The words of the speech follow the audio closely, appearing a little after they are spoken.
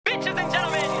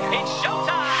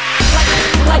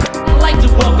like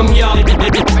to welcome y'all. Like to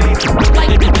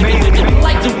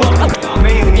welcome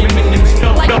Eminem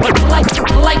show.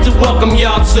 Like to welcome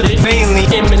y'all to the mainly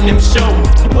Eminem show.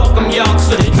 Welcome y'all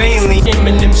to the mainly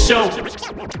Eminem show.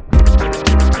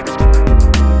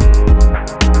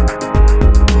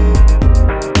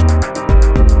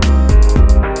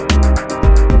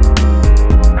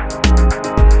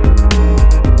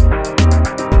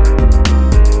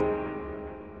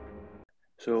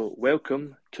 So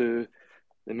welcome to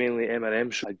the Mainly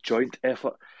Eminem show, a joint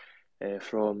effort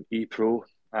from ePro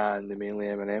and the Mainly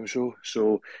Eminem show.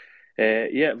 So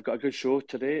yeah, we've got a good show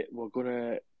today. We're going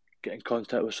to get in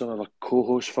contact with some of our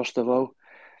co-hosts first of all.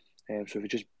 So if you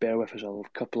just bear with us a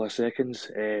couple of seconds.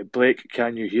 Blake,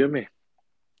 can you hear me?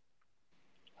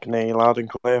 Can hear you loud and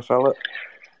clear, fella.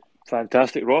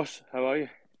 Fantastic. Ross, how are you?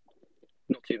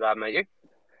 Not too bad, mate. You?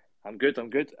 I'm good.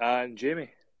 And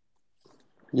Jamie?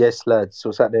 Yes, lads.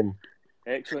 What's happening?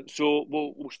 Excellent. So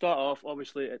we'll start off.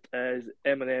 Obviously, it is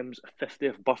Eminem's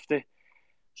 50th birthday.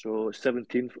 So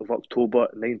 17th of October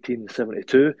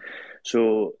 1972.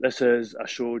 So this is a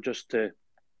show just to,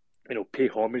 pay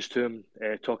homage to him,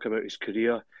 talk about his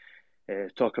career,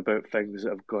 talk about things that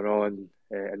have gone on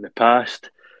in the past,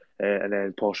 and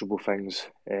then possible things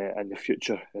in the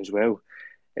future as well.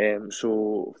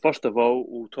 So first of all,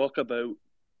 we'll talk about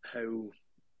how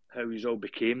he's all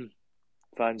became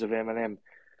fans of Eminem.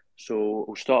 So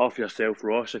we'll start off yourself,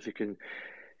 Ross, if you can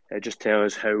just tell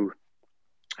us how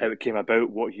it came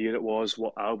about, what year it was,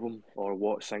 what album or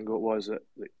what single it was that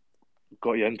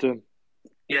got you into him.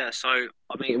 Yeah, so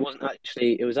I mean, it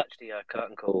was actually a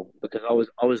curtain call because I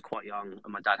was quite young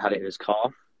and my dad had it in his car,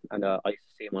 and I used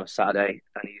to see him on a Saturday,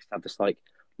 and he used to have this like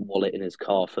wallet in his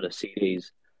car full of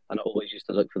CDs, and I always used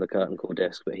to look for the curtain call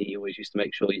disc, but he always used to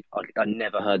make sure I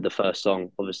never heard the first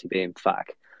song, obviously being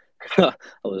FAC. I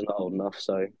was not old enough,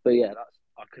 so but yeah,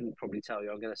 I couldn't probably tell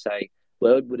you. I'm gonna say,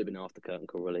 well, it would have been after curtain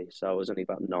call release, so I was only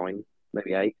about 9,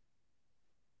 maybe 8.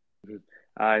 Mm-hmm.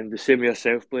 And the same with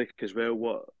yourself, Blake, as well.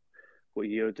 What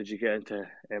year did you get into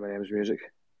Eminem's music?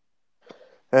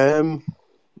 Well,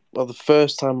 the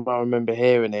first time I remember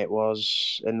hearing it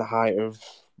was in the height of,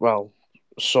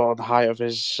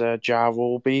 his Ja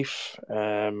Rule beef.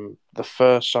 The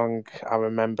first song I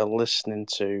remember listening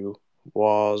to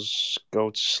was Go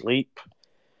to Sleep,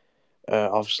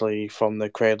 obviously from the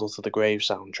Cradle to the Grave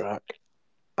soundtrack.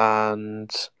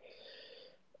 And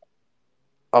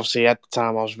obviously at the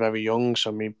time I was very young,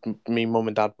 so me mum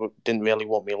and dad didn't really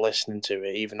want me listening to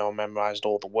it, even though I memorised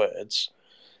all the words.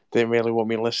 Didn't really want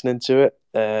me listening to it.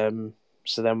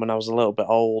 So then when I was a little bit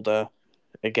older,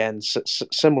 again,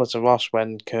 similar to Ross,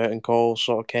 when Curtain Call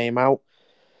sort of came out,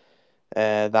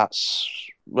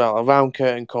 around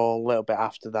Curtain Call, a little bit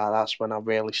after that, that's when I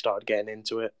really started getting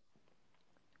into it.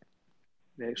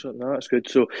 Excellent. No, that's good.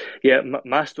 So, yeah,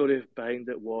 my story behind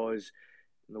it was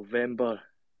I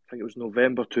think it was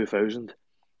November 2000,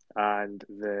 and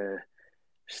the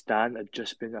Stand had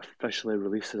just been officially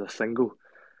released as a single.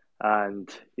 And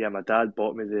yeah, my dad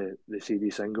bought me the CD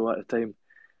single at the time,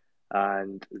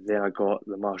 and then I got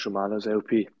the Marshall Mathers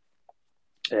LP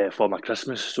for my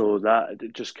Christmas. So that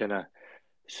it just kind of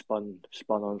spun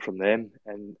on from them,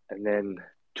 and then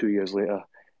 2 years later,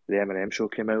 the Eminem show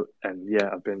came out, and yeah,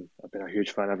 I've been a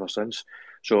huge fan ever since.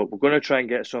 So we're going to try and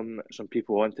get some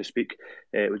people on to speak.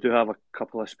 We do have a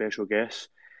couple of special guests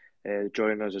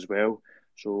joining us as well.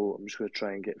 So I'm just going to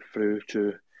try and get through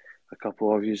to a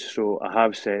couple of you. So I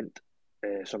have sent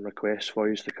some requests for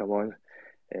you to come on.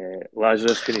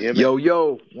 Lazarus, can you hear me?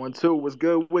 Yo, 1, 2, what's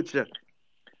good with you?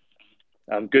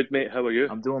 I'm good, mate. How are you?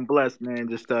 I'm doing blessed, man.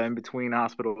 Just in between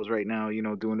hospitals right now,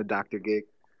 doing the doctor gig.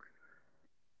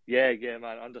 Yeah,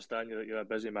 man. I understand you're a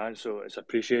busy man, so it's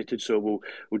appreciated. So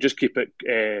we'll just keep it,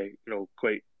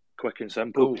 quite quick and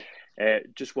simple. Cool.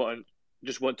 Just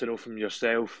want to know from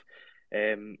yourself.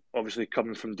 Obviously,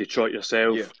 coming from Detroit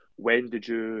yourself, yeah. When did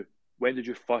you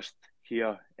first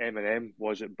hear Eminem?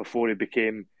 Was it before he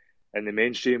became in the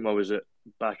mainstream, or was it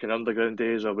back in underground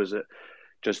days, or was it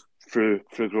just through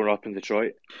growing up in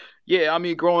Detroit? Yeah, I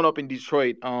mean, growing up in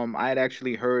Detroit, I had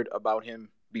actually heard about him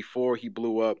before he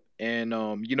blew up, and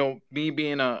me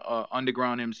being a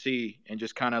underground MC and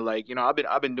just kind of like,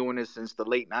 I've been doing this since the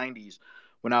late '90s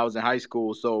when I was in high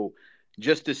school, so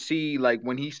just to see like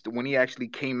when he actually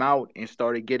came out and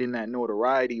started getting that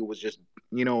notoriety was just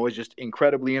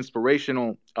incredibly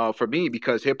inspirational for me,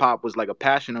 because hip hop was like a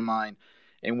passion of mine,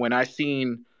 and when I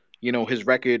seen his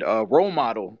record Role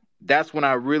Model, that's when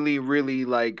I really, really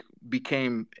like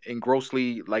became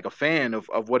engrossly like a fan of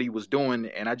what he was doing.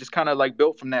 And I just kind of like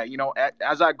built from that,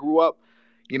 as I grew up,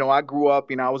 I grew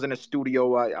up. I was in a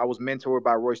studio. I was mentored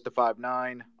by Royce the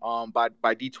 5'9",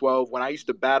 by D12. When I used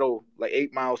to battle like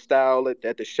 8 Mile style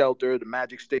at the Shelter, the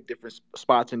Magic Stick, different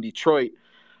spots in Detroit.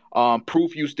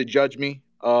 Proof used to judge me.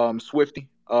 Swifty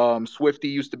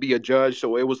used to be a judge.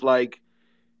 So it was like,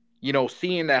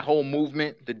 seeing that whole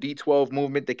movement, the D12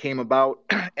 movement that came about,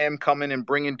 M coming and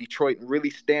bringing Detroit, really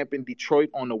stamping Detroit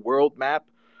on the world map,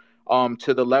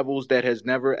 to the levels that has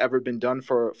never ever been done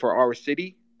for our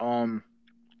city.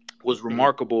 Was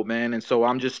remarkable, man. And so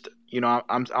I'm just,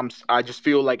 I just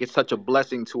feel like it's such a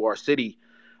blessing to our city,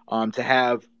 to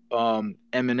have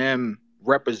Eminem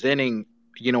representing,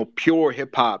 pure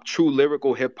hip hop, true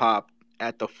lyrical hip hop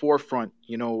at the forefront,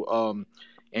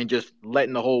 and just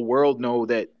letting the whole world know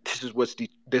that this is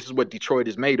what Detroit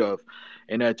is made of,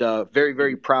 and that very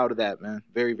very proud of that, man.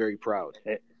 Very very proud.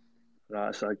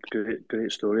 That's a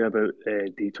great story about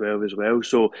D12 as well.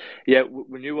 So, yeah,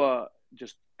 when you were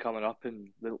just coming up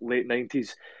in the late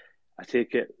 90s, I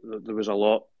take it there was a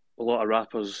lot of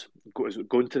rappers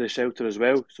going to the Shelter as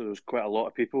well. So there was quite a lot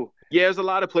of people. Yeah, there's a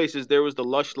lot of places. There was the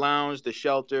Lush Lounge, the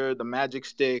Shelter, the Magic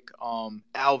Stick,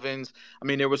 Alvin's. I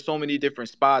mean, there were so many different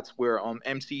spots where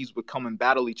MCs would come and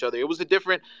battle each other. It was a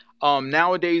different.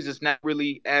 Nowadays, it's not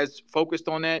really as focused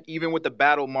on that. Even with the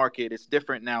battle market, it's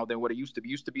different now than what it used to be.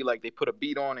 It used to be like they put a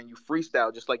beat on and you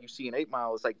freestyle, just like you see in 8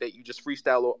 Mile. It's like that you just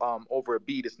freestyle over a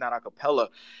beat. It's not a cappella,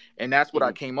 and that's what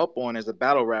I came up on as a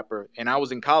battle rapper. And I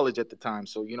was in college at the time,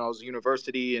 so I was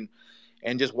university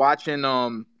and just watching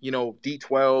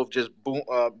D12 just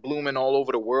blooming all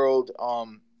over the world,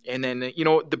 and then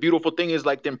the beautiful thing is,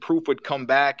 like, then Proof would come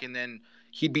back and then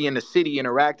he'd be in the city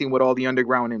interacting with all the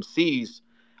underground MCs,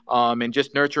 and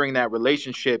just nurturing that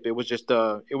relationship. It was just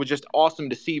awesome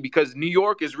to see, because New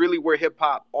York is really where hip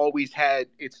hop always had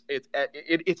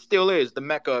it still is the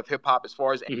mecca of hip hop as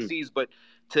far as MCs. But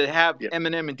to have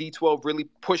Eminem and D12 really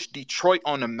push Detroit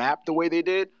on the map the way they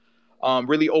did,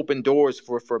 really opened doors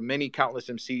for many countless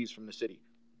MCs from the city.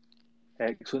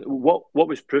 Excellent. What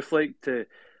was Proof like to,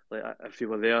 like, if you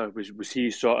were there? Was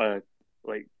he sort of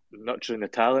like nurturing the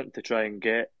talent to try and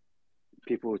get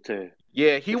people to?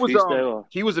 Yeah, he was freestyle?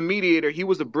 he was a mediator. He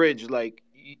was a bridge. Like,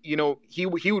 he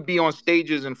would be on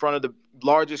stages in front of the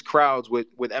largest crowds with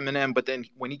Eminem. But then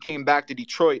when he came back to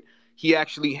Detroit, he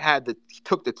actually he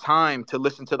took the time to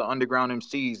listen to the underground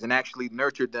MCs and actually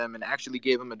nurtured them and actually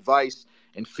gave them advice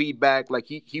and feedback. Like,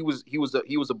 he was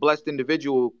a blessed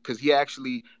individual, because he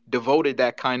actually devoted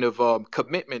that kind of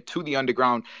commitment to the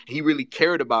underground. He really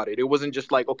cared about it. It wasn't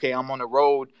just like, okay, I'm on the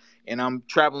road and I'm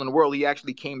traveling the world. He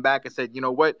actually came back and said, you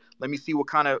know what? Let me see what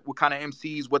kind of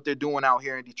MCs, what they're doing out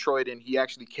here in Detroit, and he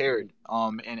actually cared.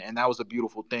 And that was a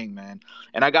beautiful thing, man.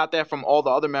 And I got that from all the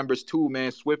other members too,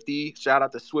 man. Swifty, shout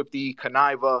out to Swifty,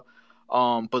 Kaniva,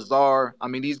 Bazaar. I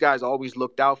mean, these guys always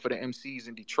looked out for the MCs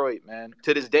in Detroit, man,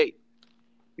 to this day.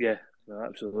 Yeah, no,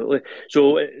 absolutely.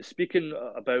 So, speaking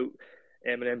about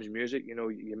Eminem's music,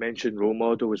 you mentioned Role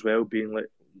Model as well being like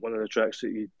one of the tracks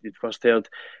that you'd first heard.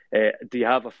 Do you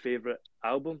have a favourite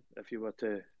album if you were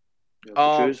to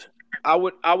choose? I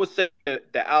would say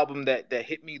the album that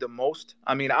hit me the most.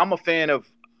 I mean, I'm a fan of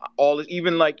all,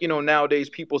 even like, nowadays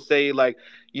people say, like,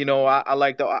 I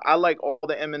like all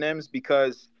the Eminems,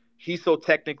 because he's so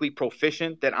technically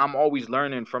proficient that I'm always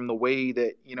learning from the way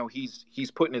that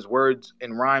he's putting his words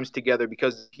and rhymes together,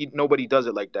 because nobody does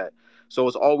it like that. So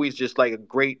it's always just like a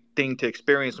great thing to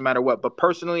experience no matter what. But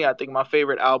personally, I think my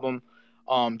favorite album,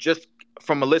 just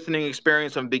from a listening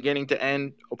experience from beginning to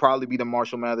end, will probably be the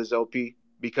Marshall Mathers LP,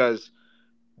 because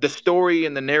the story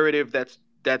and the narrative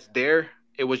that's there,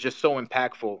 it was just so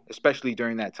impactful, especially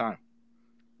during that time.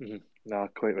 Mm-hmm. No,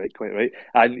 quite right.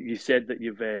 And you said that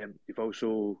you've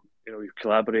also you've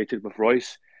collaborated with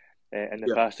Royce in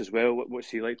the past as well. What's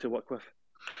he like to work with?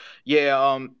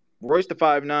 Yeah, Royce the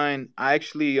 5'9", I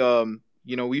actually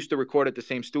we used to record at the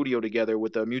same studio together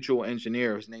with a mutual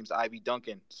engineer. His name's Ivy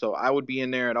Duncan. So I would be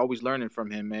in there and always learning from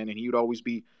him, man, and he would always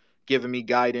be giving me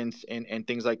guidance and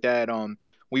things like that.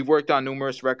 We've worked on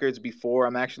numerous records before.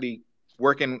 I'm actually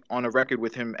working on a record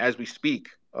with him as we speak.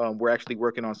 We're actually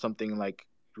working on something like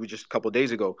just a couple of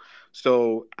days ago.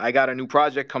 So I got a new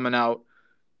project coming out.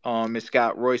 It's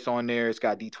got Royce on there. It's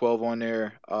got D12 on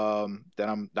there.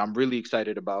 That I'm really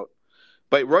excited about.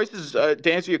 But Royce is,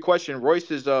 to answer your question,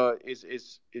 Royce is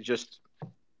just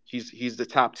he's the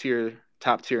top tier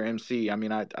MC. I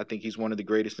mean, I think he's one of the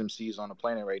greatest MCs on the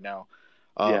planet right now.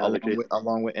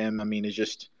 Along with M. I mean, it's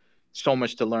just so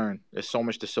much to learn. There's so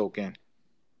much to soak in.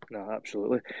 No,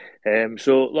 absolutely.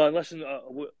 So, listen, I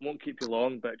won't keep you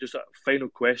long, but just a final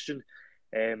question.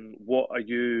 What are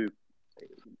you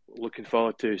looking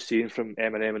forward to seeing from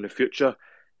Eminem in the future?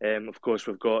 Of course,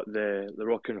 we've got the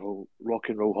Rock and Roll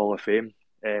Hall of Fame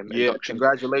Yeah, induction.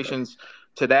 congratulations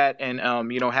to that, and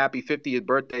happy 50th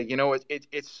birthday.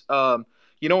 It's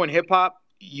in hip hop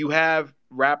you have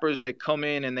rappers that come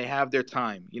in and they have their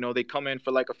time. They come in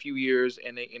for like a few years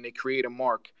and they create a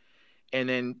mark. And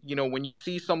then when you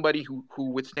see somebody who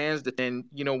withstands who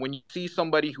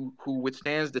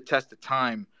withstands the test of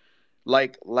time,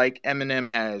 like Eminem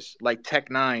has, like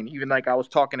Tech Nine. Even like I was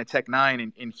talking to Tech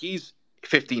Nine, and he's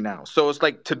 50 now. So it's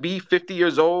like to be 50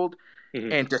 years old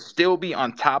Mhm. and to still be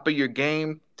on top of your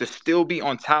game, to still be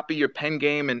on top of your pen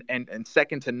game, and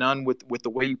second to none with the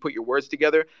way you put your words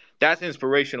together. That's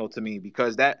inspirational to me,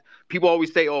 because that people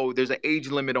always say, oh, there's an age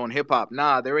limit on hip hop.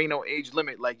 Nah, there ain't no age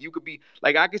limit. Like, you could be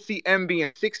like, I could see M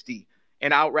being 60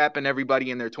 and out rapping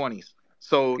everybody in their 20s.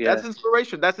 So Yeah, that's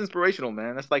inspirational,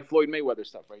 man. That's like Floyd Mayweather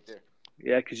stuff right there.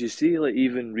 yeah, because you see, like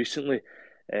even recently,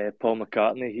 Paul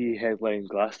McCartney, he headlined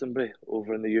Glastonbury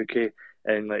over in the UK,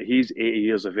 and like he's 80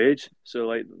 years of age. So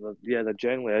like, yeah, there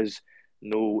generally is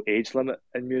no age limit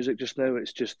in music just now.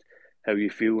 It's just how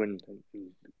you feel, and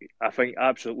I think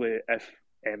absolutely, if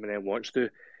Eminem wants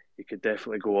to, he could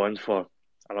definitely go on for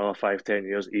another 5, 10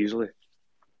 years easily.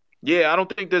 Yeah, I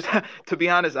don't think there's to be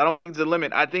honest, I don't think there's a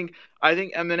limit. I think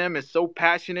Eminem is so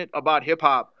passionate about hip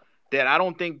hop that I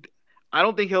don't think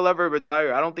he'll ever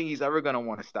retire. I don't think he's ever gonna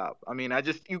want to stop. I mean,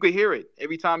 you could hear it.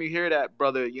 Every time you hear that,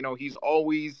 brother, he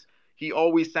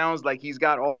always sounds like he's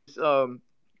got all this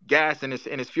gas in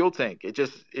his fuel tank. It's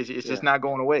just Yeah. not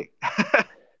going away.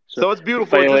 So So it's so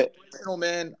beautiful. It's finally, inspirational,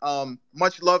 man.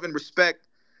 Much love and respect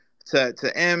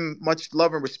to M. Much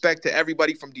love and respect to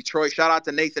everybody from Detroit. Shout out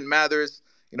to Nathan Mathers.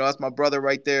 That's my brother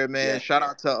right there, man. yeah, Shout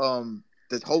out to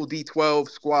this whole D12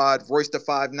 squad, Royce the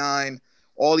 5'9",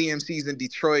 all the MCs in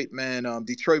Detroit, man.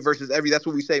 Detroit versus that's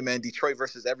what we say, man. Detroit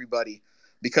versus everybody,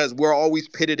 because we're always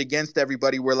pitted against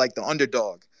everybody. We're like the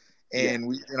underdog. yeah. And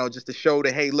we, just to show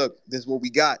that, hey, look, this is what we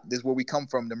got. This is where we come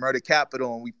from, the murder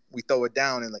capital, and we throw it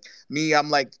down. And like me,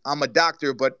 I'm a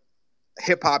doctor, but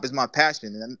hip hop is my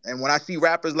passion. And when I see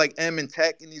rappers like M and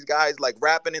Tech and these guys like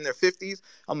rapping in their 50s,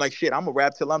 I'm like, shit, I'm gonna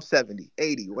rap till I'm 70,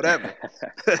 80, whatever.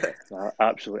 No,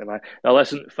 absolutely, man. Now,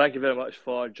 listen, thank you very much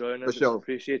for joining For us. It's sure.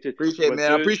 appreciated. Appreciate it, We're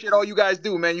man. I due. appreciate all you guys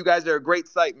do, man. You guys are a great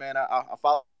site, man. I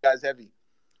follow you guys heavy.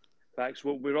 Thanks.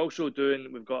 Well, we're also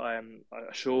doing. We've got a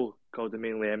show called the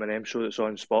Mainly Eminem Show that's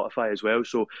on Spotify as well.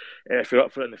 So if you're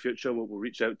up for it in the future, we'll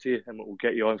reach out to you and we'll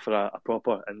get you on for a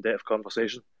proper in-depth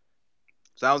conversation.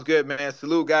 Sounds good, man.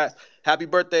 Salute, guys. Happy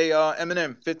birthday,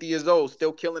 Eminem. 50 years old,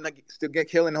 still killing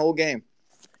the whole game.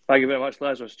 Thank you very much,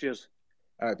 Lazarus. Cheers.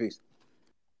 All right, peace.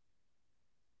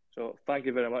 So thank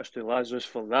you very much to Lazarus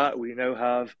for that. We now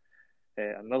have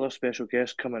another special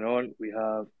guest coming on. We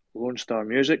have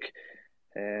Lonestarrmuzik,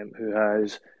 who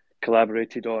has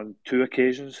collaborated on 2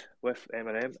 occasions with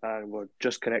Eminem, and we're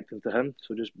just connecting to him.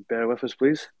 So just bear with us,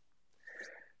 please.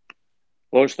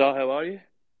 Lone Star, how are you?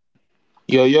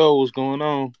 Yo, what's going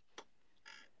on?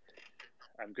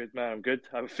 I'm good, man. I'm good.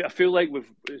 I feel like we've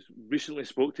recently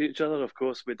spoke to each other. Of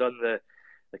course, we've done the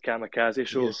Kamikaze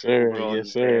show Yes, sir. over on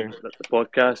Yes, sir. the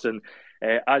podcast, and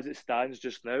as it stands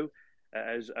just now,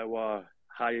 it is our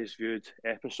highest viewed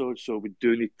episode. So we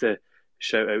do need to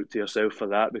shout out to yourself for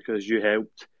that, because you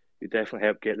definitely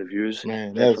helped get the views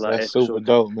Man, for that's that that's super episode.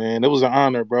 dope, man. It was an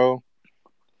honor, bro.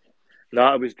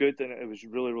 No, it was good, and it was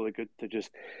really, really good to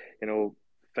just,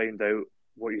 find out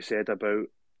what you said about,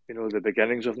 the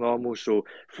beginnings of Normal. So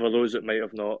for those that might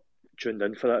have not tuned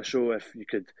in for that show, if you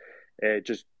could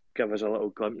just give us a little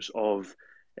glimpse of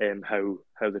how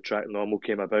the track Normal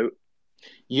came about.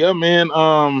 Yeah, man.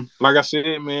 Like I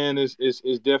said, man, it's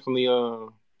definitely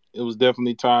it was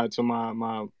definitely tied to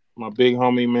my big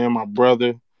homie, man, my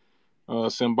brother,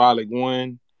 Symbolic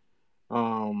One.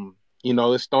 It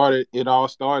all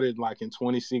started like in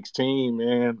 2016,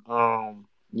 man.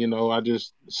 I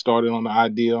just started on the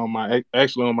idea on my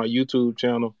YouTube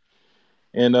channel.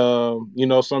 And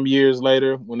some years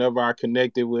later, whenever I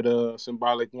connected with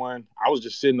Symbolic One, I was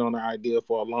just sitting on the idea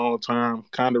for a long time,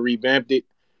 kind of revamped it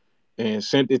and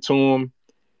sent it to him.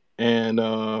 And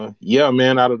yeah,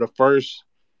 man, out of the first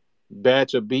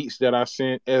batch of beats that I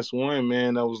sent S1,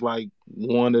 man, that was like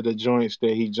one of the joints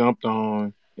that he jumped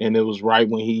on. And it was right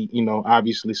when he,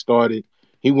 obviously started.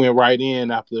 He went right in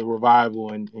after the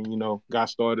revival and got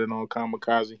started on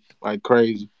Kamikaze like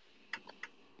crazy.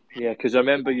 Yeah, because I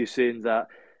remember you saying that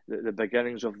the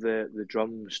beginnings of the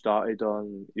drum started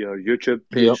on your YouTube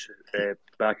Yep. page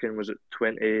back in, was it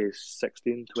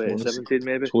 2016, 2017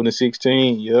 maybe?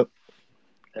 2016, yep.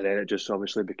 and then it just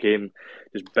obviously became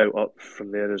just built up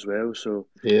from there as well. So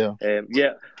Yeah.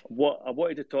 what I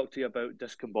wanted to talk to you about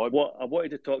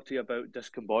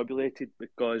discombobulated,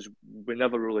 because we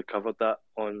never really covered that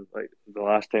on like the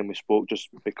last time we spoke, just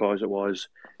because it was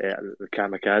the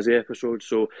Kamikaze episode.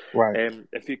 So Right.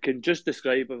 if you can just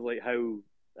describe of like how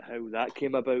that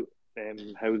came about,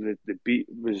 how the beat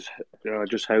was,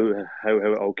 just how it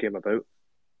all came about.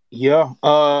 Yeah.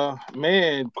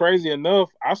 Man, crazy enough,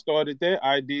 I started that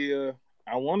idea,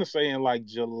 I want to say in like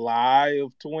July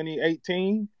of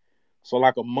 2018. So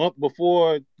like a month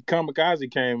before Kamikaze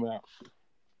came out.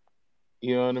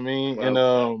 You know what I mean?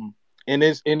 Wow. And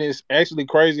it's actually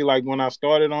crazy. Like when I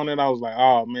started on it, I was like,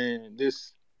 oh man,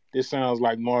 this sounds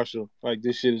like Marshall. Like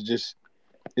this shit is just,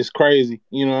 it's crazy.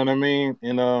 You know what I mean?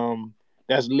 And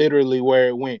that's literally where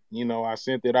it went. You know, I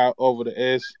sent it out over the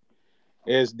S.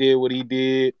 S did what he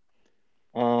did.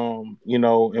 You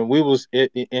know, and we was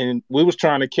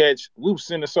trying to catch. We were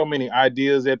sending so many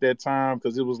ideas at that time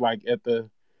because it was like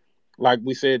like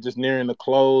we said, just nearing the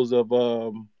close of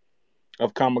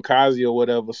Kamikaze or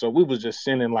whatever. So we was just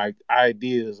sending like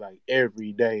ideas like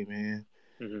every day, man.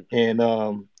 Mm-hmm.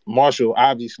 And Marshall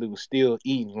obviously was still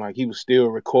eating, like he was still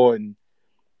recording,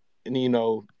 and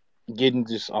getting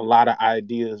just a lot of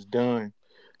ideas done.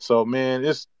 So man,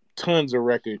 it's tons of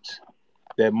records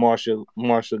that Marshall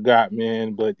got,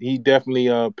 man. But he definitely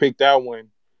picked that one,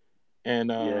 and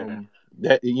Yeah.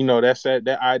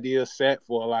 that idea sat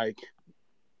for like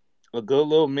a good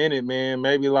little minute, man.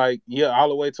 Maybe like all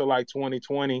the way to like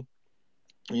 2020.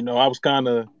 I was kind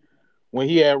of, when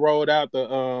he had rolled out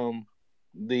the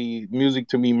music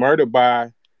to be murdered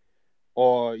by,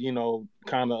 or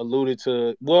kind of alluded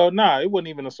to. Well, nah, it wasn't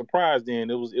even a surprise then.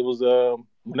 It was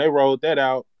when they rolled that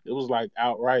out, it was like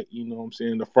outright. You know what I'm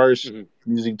saying? The first Mm-hmm.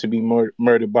 music to be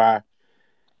murdered by,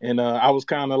 and I was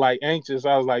kind of like anxious.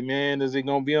 I was like, man, is it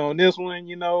gonna be on this one?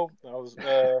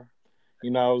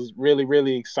 I was really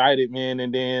really excited, man.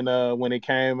 And then when it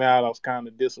came out, I was kind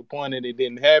of disappointed it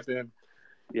didn't happen.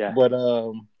 Yeah. But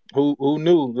who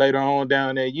knew later on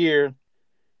down that year,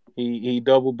 he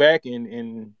doubled back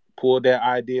and pulled that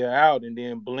idea out and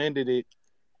then blended it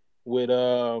with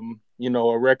a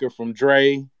record from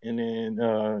Dre, and then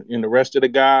and the rest of the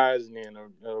guys, and then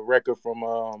a record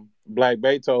from Black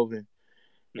Beethoven,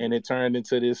 and Mm-hmm. it turned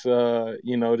into this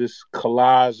this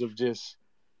collage of just,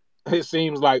 it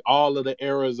seems like all of the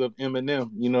eras of Eminem,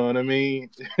 you know what I mean?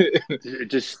 It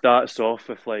just starts off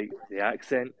with like the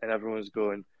accent, and everyone's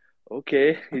going,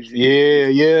 "Okay, Yeah,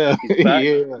 yeah, he's back,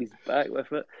 yeah. he's back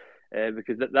with it,"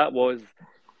 because that was,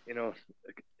 you know,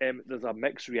 there's a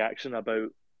mixed reaction about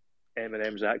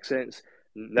Eminem's accents.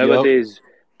 Yep. Nowadays,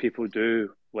 people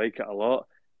do like it a lot,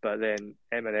 but then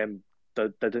Eminem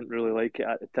didn't really like it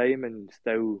at the time, and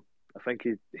still, I think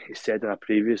he said in a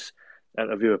previous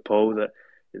interview with Paul that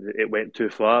it went too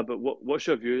far. But what's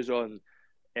your views on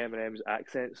Eminem's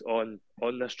accents on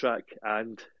this track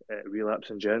and Relapse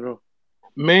in general?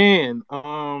 Man,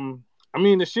 I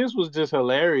mean the shit was just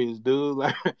hilarious, dude.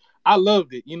 Like I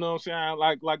loved it. You know what I'm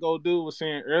saying? Like old dude was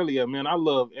saying earlier, man. I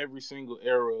love every single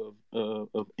era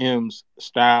of M's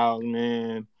style,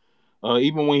 man.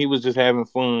 Even when he was just having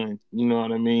fun, you know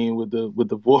what I mean, with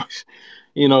the voice,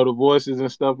 the voices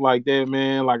and stuff like that,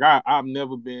 man. Like I've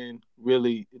never been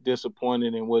really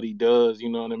disappointed in what he does. You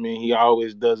know what I mean? He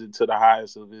always does it to the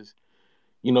highest of his,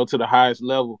 to the highest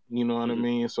level, you know what I Mm-hmm.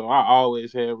 mean? So I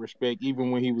always had respect, even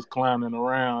when he was clowning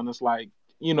around. It's like,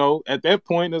 at that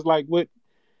point, it's like, what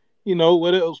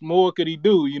else more could he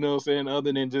do, you know what I'm saying,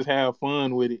 other than just have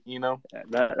fun with it?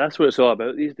 That's what it's all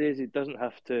about these days. He doesn't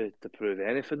have to prove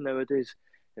anything nowadays.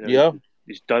 Yeah,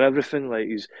 He's done everything. Like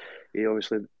he's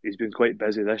been quite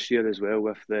busy this year as well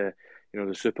with the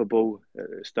Super Bowl at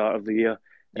the start of the year,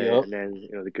 yep, and then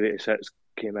the greatest hits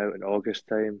came out in August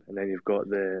time, and then you've got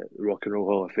the Rock and Roll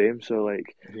Hall of Fame. So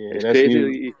like yeah, it's that's crazy.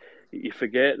 huge. You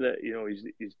forget that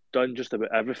he's done just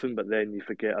about everything, but then you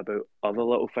forget about other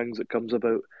little things that comes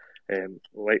about,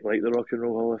 like the Rock and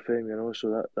Roll Hall of Fame.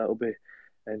 So that'll be Right.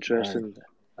 interesting.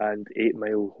 And 8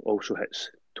 Mile also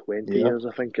hits 20 Yeah, years,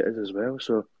 I think it is as well.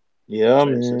 So yeah,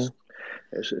 it's man.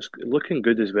 it's, it's looking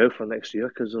good as well for next year,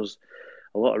 because there's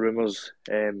a lot of rumours,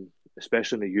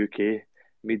 especially in the UK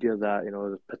media,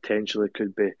 that potentially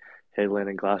could be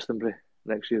headlining Glastonbury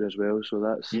next year as well. So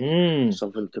that's Mm.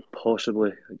 something to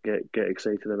possibly get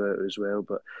excited about as well.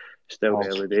 But still in the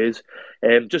Awesome. early days.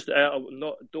 Just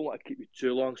not don't want to keep you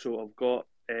too long, so I've got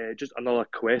just another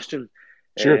question,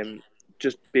 Sure. um,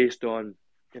 just based on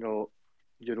you know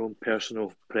your own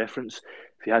personal preference.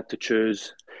 If you had to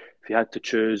choose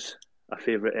a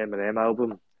favorite Eminem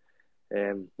album,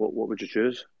 what would you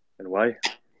choose and why?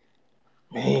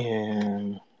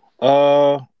 Man,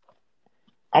 Uh,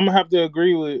 I'm gonna have to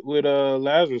agree with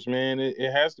Lazarus, man.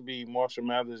 It has to be Marshall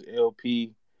Mathers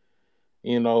LP,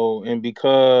 and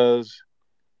because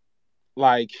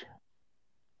like,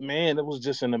 man, it was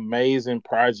just an amazing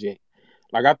project.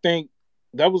 Like, I think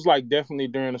that was like definitely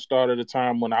during the start of the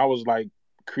time when I was like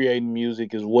creating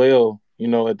music as well.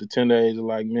 At the tender age of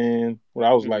like, man, when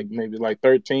I was like maybe like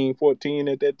 13, 14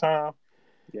 at that time.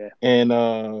 Yeah. And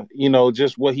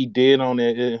just what he did on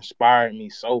it inspired me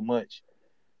so much.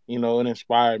 It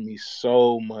inspired me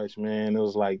so much, man. It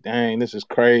was like, dang, this is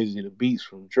crazy. The beats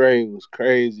from Dre was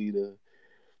crazy. The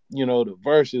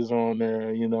verses on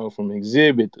there, from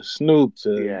Exhibit to Snoop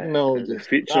to, Yeah, and the just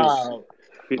features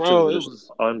bro, were it just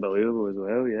was unbelievable as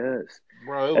well. Yeah,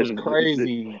 bro, it was and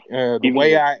crazy. The even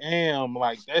Way I Am,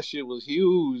 like that shit was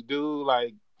huge, dude.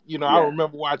 Like, I yeah,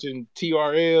 remember watching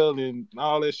TRL and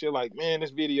all that shit. Like, man,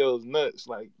 this video is nuts.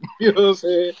 Like, you know what I'm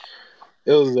saying?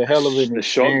 It was a hell of an the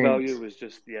shock value experience, was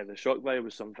just the shock value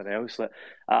was something else. Like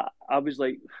I was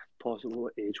like, possibly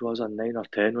what age was I, 9 or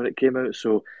 10 when it came out?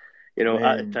 So at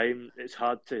the man. time it's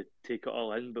hard to take it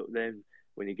all in, but then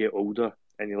when you get older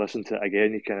and you listen to it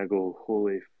again, you kind of go,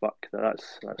 holy fuck,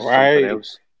 that's something Right?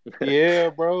 else. Yeah,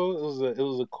 bro. It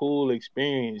was a cool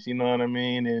experience. You know what I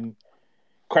mean? And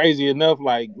crazy enough,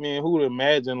 like, man, who would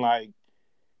imagine, like,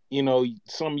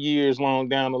 some years long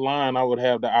down the line, I would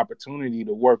have the opportunity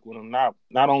to work with him not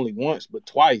only once but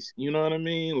twice. You know what I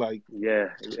mean? Like, Yeah,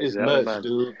 it's exactly, nuts, man.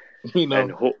 dude.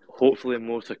 And hopefully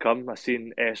more to come. I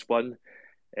seen S1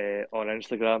 on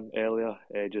Instagram earlier,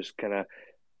 just kind of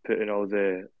putting all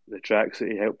the tracks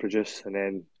that he helped produce, and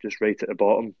then just right at the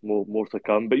bottom, more to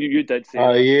come. But you did say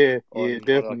Oh there yeah, yeah, on our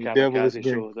definitely. Devil is Kamikaze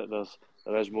great. show that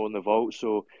there is more in the vault.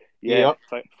 So yeah,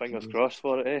 Yep. fingers crossed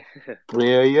for it. Eh?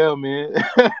 Yeah, man.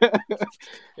 Heck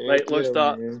Right, Lone yeah,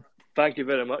 Star, man. thank you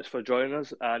very much for joining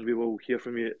us, and we will hear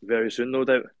from you very soon, no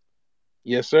doubt.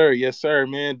 Yes, sir. Yes, sir,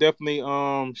 man. Definitely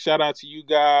shout out to you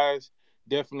guys.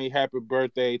 Definitely happy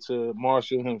birthday to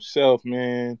Marshall himself,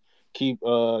 man. Keep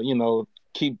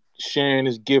sharing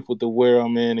his gift with the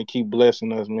world, man, and keep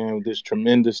blessing us, man, with this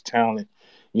tremendous talent.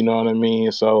 You know what I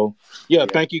mean? So yeah, Yeah,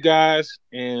 thank you guys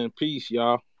and peace,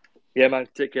 y'all. yeah, man.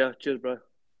 Take care. Cheers, bro.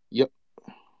 Yep.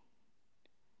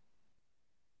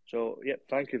 So, yeah,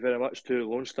 thank you very much to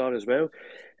Lone Star as well.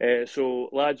 So,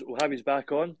 lads, we'll have his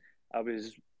back on. I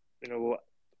was,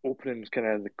 opening kind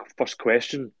of the first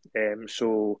question.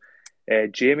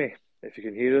 Jamie, if you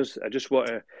can hear us, I just want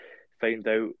to find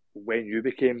out when you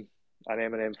became an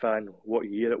Eminem fan, what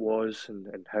year it was,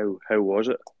 and how was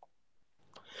it?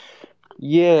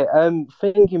 Yeah,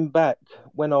 thinking back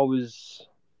when I was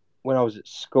at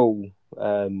school,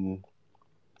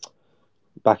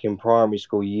 back in primary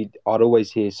school, I'd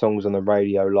always hear songs on the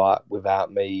radio like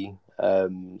 "Without Me,"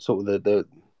 sort of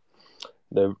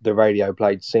the radio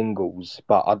played singles.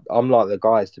 But I'm like the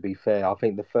guys. To be fair, I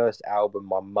think the first album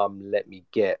my mum let me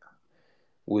get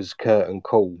was Curtain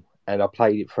Call, and I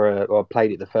played it I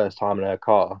played it the first time in her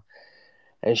car,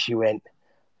 and she was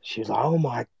like, "Oh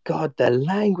my God, the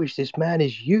language this man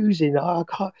is using! I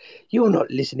can't, you're not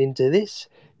listening to this."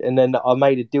 And then I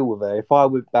made a deal with her. If I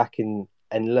went back and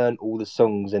learned all the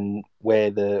songs and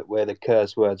where the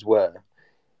curse words were,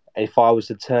 if I was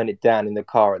to turn it down in the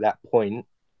car at that point,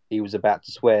 he was about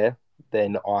to swear,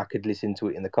 then I could listen to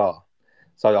it in the car.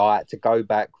 So I had to go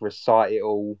back, recite it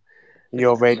all,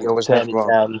 Your radio was turn never it on.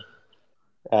 down.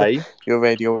 Hey. Your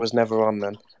radio was never on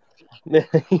then.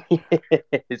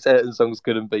 Certain songs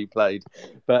couldn't be played,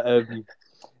 but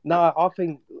no, I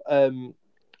think I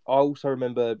also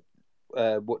remember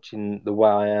watching the Way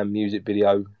I Am music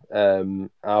video.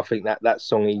 I think that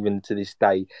song, even to this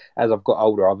day, as I've got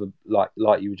older, I've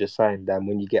like you were just saying, Dan.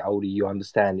 When you get older, you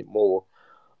understand it more.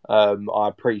 I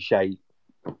appreciate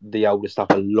the older stuff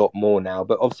a lot more now.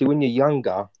 But obviously, when you're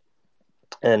younger,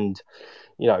 and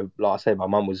like I said, my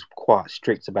mum was quite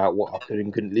strict about what I could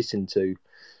and couldn't listen to.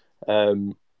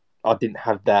 I didn't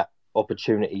have that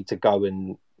opportunity to go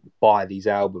and buy these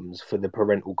albums for the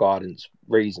parental guidance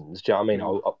reasons. Do you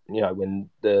know what I mean? When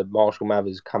the Marshall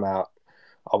Mathers come out,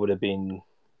 I would have been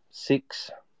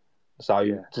 6. So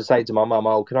Yeah, to say to my mum,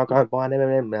 "Oh, can I go and buy an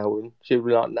Eminem album?" She would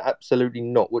be like, "No, absolutely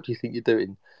not. What do you think you're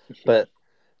doing?" But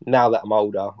now that I'm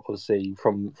older, obviously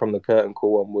from the Curtain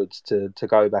Call onwards to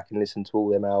go back and listen to all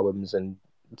them albums and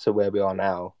to where we are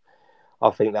now,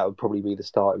 I think that would probably be the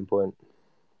starting point.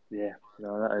 yeah.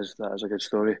 No, that is a good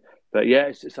story. But yeah,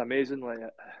 it's amazing like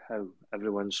how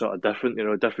everyone's sort of different.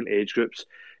 Different age groups.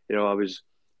 I was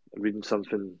reading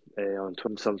something on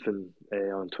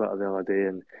Twitter the other day,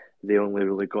 and they only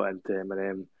really got into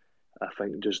Eminem, I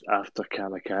think, just after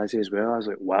Kamikaze as well. I was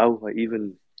like, wow, like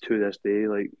even to this day,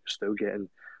 like still getting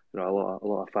a lot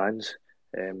of fans.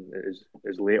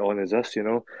 As late on as this,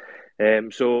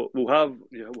 So we'll have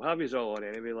you all on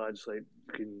anyway, lads. Like,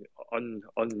 you can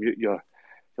unmute your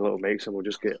little mics, and we'll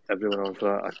just get everyone on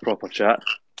for a proper chat.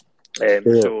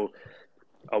 So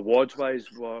awards wise,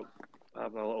 we're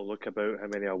having a little look about how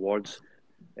many awards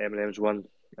Eminem's won,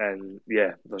 and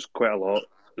there's quite a lot.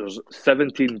 There's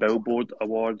 17 Billboard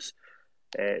awards,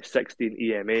 16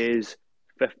 EMAs,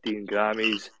 15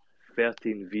 Grammys,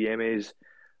 13 VMAs,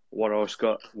 1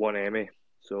 Oscar, 1 Emmy.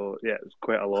 So it's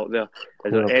quite a lot there.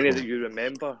 Is there any that you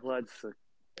remember, lads?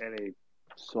 Any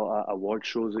sort of award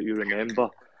shows that you remember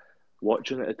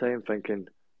watching at the time, thinking,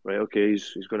 right, okay,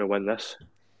 he's going to win this?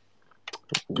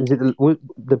 Is it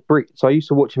the Brits? I used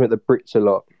to watch him at the Brits a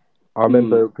lot. I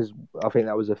remember because I think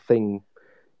that was a thing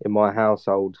in my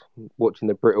household, watching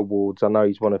the Brit Awards. I know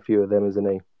he's won a few of them, isn't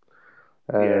he?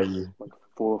 Like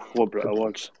four Brit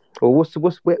Awards. Well,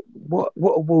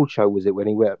 what award show was it when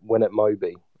he went at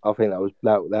Moby? I think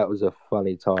that was a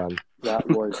funny time. That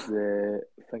was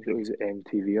I think it was the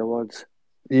MTV Awards.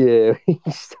 Yeah, he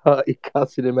started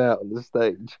cussing him out on the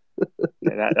stage.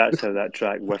 And that's how that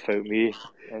track "Without Me"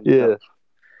 coming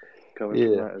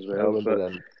from that as well. I remember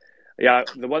them. Yeah,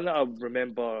 the one that I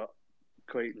remember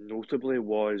quite notably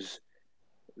was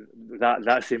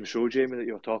that same show, Jamie, that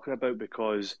you were talking about,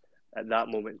 because at that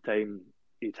moment in time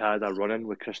he'd had a run-in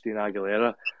with Christina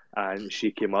Aguilera, and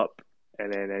she came up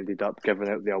and then ended up giving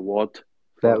out the award.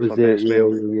 That was it.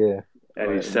 Yeah.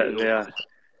 And he's sitting there,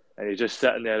 and he's just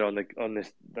sitting there on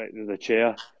the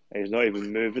chair, and he's not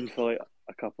even moving for like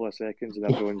a couple of seconds, and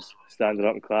everyone's standing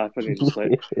up and clapping. And he's just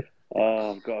like,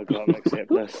 "Oh, I've got to go up and accept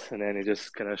this," and then he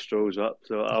just kind of strolls up.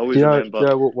 So I always remember. Do you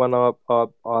know what one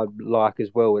I like as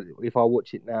well? If I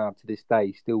watch it now to this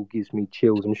day, still gives me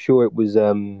chills. I'm sure it was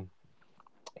the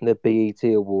BET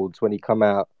Awards when he come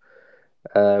out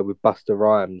with Busta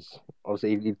Rhymes.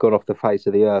 Obviously, he'd gone off the face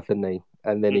of the earth, hadn't he?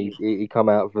 And then he come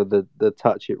out for the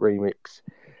Touch It remix.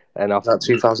 And that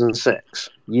 2006.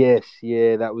 Yes,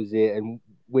 that was it. And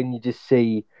when you just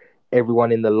see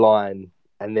everyone in the line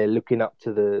and they're looking up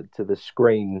to the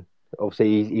screen,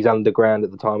 obviously he's underground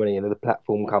at the time, and the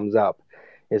platform comes up.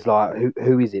 It's like,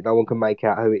 who is it? No one can make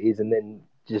out who it is, and then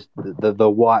just the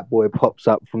white boy pops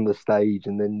up from the stage,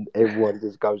 and then everyone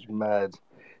just goes mad.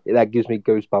 That gives me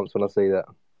goosebumps when I see that.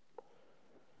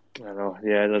 I know,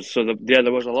 yeah.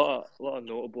 There was a lot of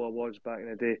notable awards back in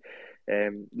the day.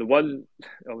 The one,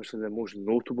 obviously, the most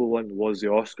notable one was the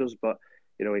Oscars, but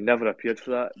he never appeared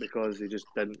for that because he just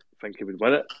didn't think he would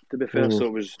win it. To be fair,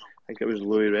 so I think it was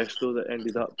Louis Resto that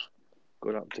ended up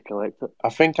going up to collect it. I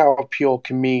think out of pure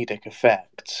comedic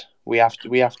effect, we have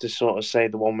to sort of say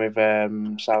the one with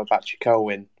Sabachi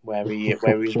Cohen, where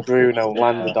his Bruno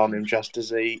landed on him just as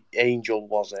the angel,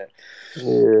 was it?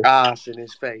 Yeah. Arse in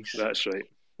his face. That's right.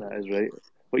 That is right.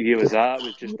 What year was that? It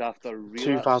was just after Relapse.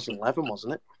 2011,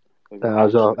 wasn't it? That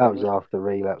was after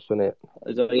Relapse, wasn't it?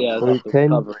 Yeah, it was after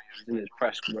Recovery. It was in his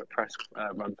press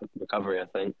run for Recovery, I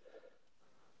think.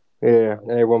 Yeah,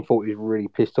 and everyone thought he was really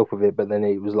pissed off with it, but then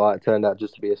it was like, turned out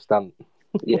just to be a stunt.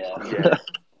 Yeah.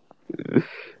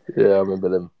 Yeah, I remember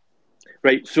them.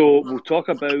 Right, so we'll talk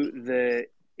about the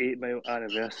 8 Mile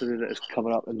anniversary that is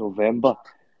coming up in November.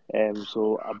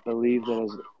 So I believe there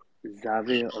is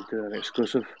Xavi are doing an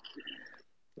exclusive.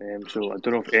 So I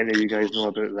don't know if any of you guys know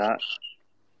about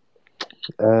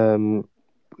that.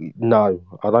 No,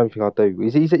 I don't think I do.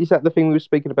 Is that the thing we were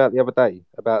speaking about the other day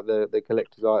about the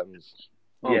collector's items?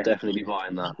 I'll definitely be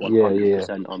buying that.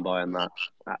 100%, I'm buying that.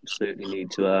 Absolutely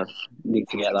need to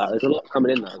get that. There's a lot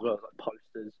coming in there as well, like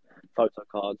posters, photo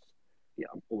cards. Yeah,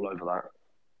 I'm all over that.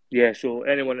 Yeah, so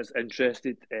anyone that's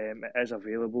interested, it is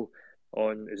available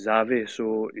on Xavi.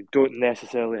 So you don't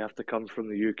necessarily have to come from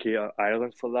the UK or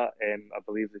Ireland for that. I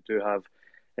believe they do have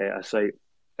a site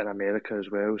in America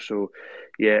as well. So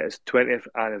yeah, it's 20th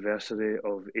anniversary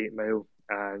of 8 Mile,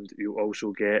 and you'll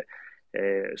also get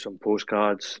some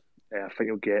postcards. I think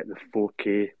you'll get the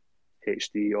 4K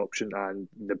HD option and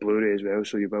the Blu-ray as well.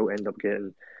 So you will end up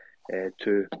getting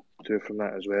two from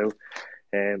that as well.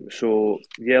 So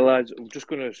yeah, lads, I'm just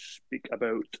going to speak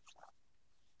about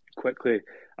quickly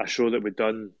a show that we've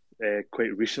done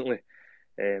quite recently.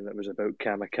 That was about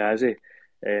Kamikaze.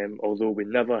 Although we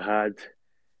never had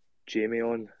Jamie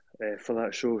on for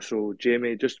that show. So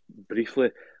Jamie, just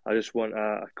briefly, I just want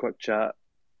a quick chat.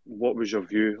 What was your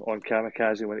view on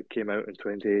Kamikaze when it came out in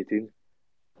 2018?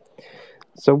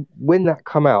 So when that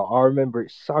come out, I remember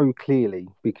it so clearly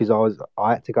because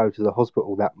I had to go to the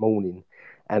hospital that morning,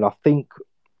 and I think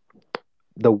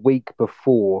the week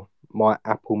before my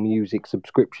Apple Music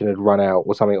subscription had run out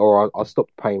or something, or I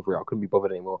stopped paying for it. I couldn't be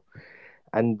bothered anymore,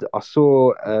 and I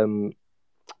saw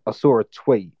a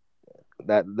tweet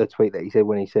that the tweet that he said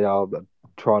when he said, "I'll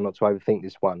try not to overthink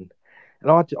this one,"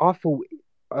 and I thought.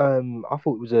 I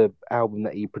thought it was a album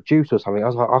that he produced or something. I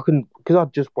was like, I couldn't, because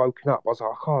I'd just woken up. I was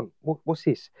like, I can't. What's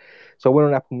this? So I went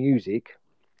on Apple Music,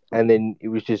 and then it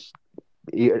was just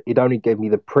it only gave me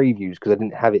the previews because I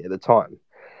didn't have it at the time.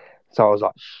 So I was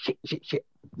like, shit,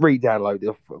 re-download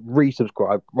it,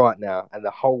 resubscribe right now. And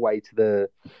the whole way to the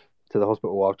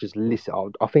hospital, I was just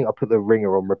listening. I think I put the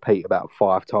Ringer on repeat about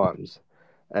 5 times,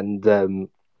 and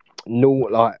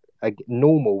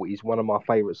Normal is one of my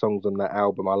favorite songs on that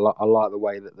album. I like the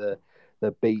way that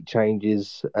the beat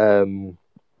changes. I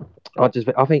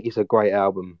think it's a great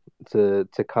album to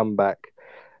come back.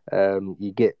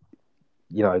 You get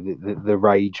the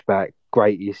rage back.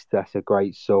 Greatest, that's a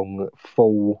great song.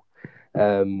 Fall.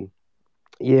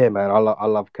 Yeah, man, I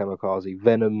love Kamikaze.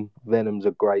 Venom's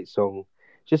a great song.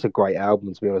 It's just a great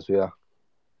album, to be honest with you.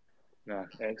 Nah,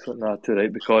 excellent. Nah, too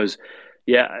right. Because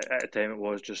at the time it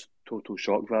was just total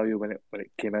shock value when it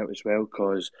came out as well.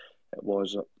 Because it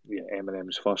was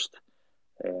Eminem's first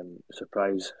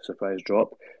surprise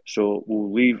drop. So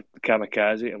we'll leave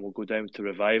Kamikaze and we'll go down to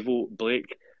Revival.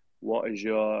 Blake, what is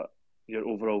your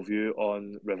overall view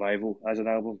on Revival as an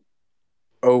album?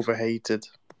 Overhated.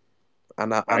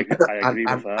 And I agree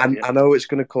with that. And I know it's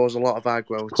going to cause a lot of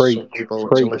aggro to some people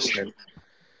which are listening,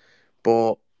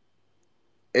 but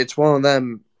it's one of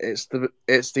them. It's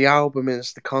the album,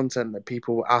 it's the content that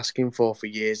people were asking for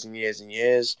years and years and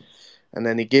years, and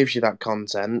then he gives you that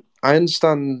content. I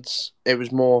understand it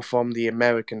was more from the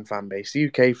American fan base, the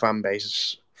UK fan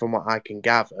base, from what I can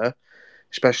gather,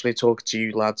 especially talking to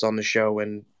you lads on the show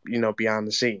and behind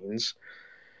the scenes.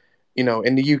 In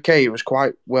the UK, it was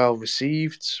quite well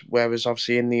received, whereas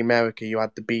obviously in the America, you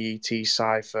had the BET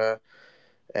cipher,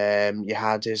 you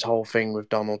had his whole thing with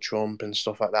Donald Trump and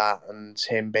stuff like that, and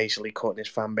him basically cutting his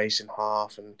fan base in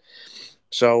half. And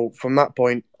so from that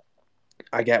point,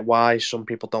 I get why some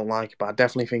people don't like it, but I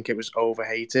definitely think it was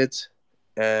overhated.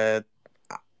 I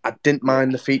didn't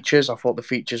mind the features. I thought the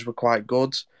features were quite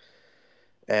good,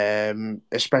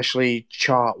 especially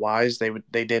chart-wise.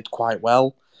 They did quite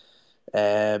well.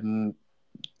 I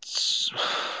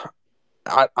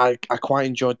quite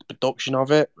enjoyed the production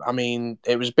of it. I mean,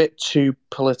 it was a bit too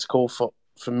political for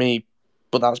me,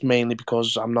 but that's mainly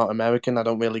because I'm not American. I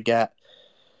don't really get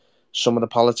some of the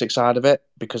politics side of it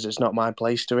because it's not my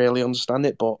place to really understand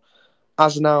it. But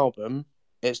as an album,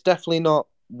 it's definitely not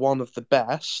one of the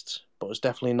best, but it's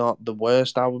definitely not the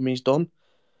worst album he's done.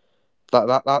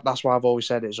 That's why I've always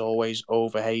said it's always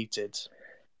overhated.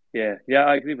 Yeah,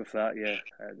 I agree with that. Yeah,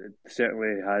 it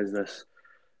certainly has this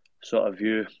sort of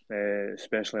view,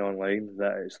 especially online,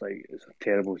 that it's a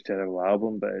terrible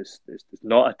album, but it's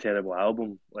not a terrible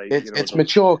album. It's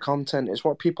mature content. It's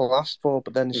what people asked for,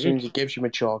 but then as soon as he gives you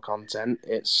mature content,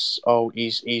 it's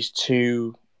he's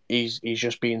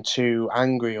just being too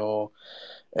angry, or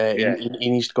he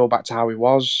needs to go back to how he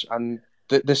was. And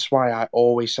this is why I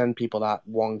always send people that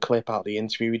one clip out of the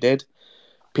interview he did.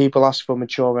 People ask for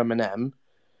mature Eminem.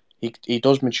 He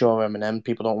does mature Eminem.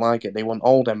 People don't like it. They want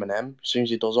old Eminem. As soon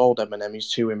as he does old Eminem, he's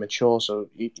too immature. So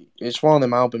it's one of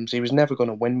them albums. He was never going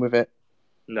to win with it.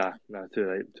 Nah,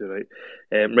 too right.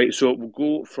 Right, so we'll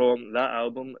go from that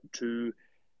album to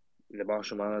the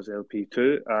Marshall Mathers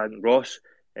LP2. And Ross,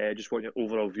 just want your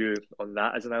overall view on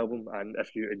that as an album, and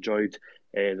if you enjoyed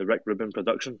the Rick Rubin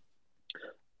production.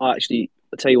 I'll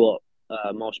tell you what,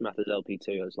 Marshall Mathers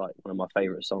LP2 is like one of my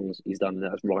favourite songs he's done, and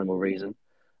that's Rhyme or Reason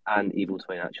and Evil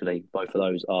Twin, actually. Both of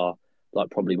those are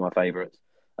like probably my favourites.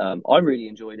 I really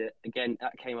enjoyed it. Again,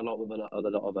 that came a lot with a lot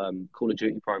of Call of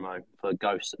Duty promo for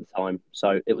Ghosts at the time,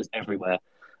 so it was everywhere.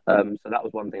 So that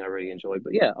was one thing I really enjoyed.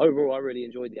 But yeah, overall, I really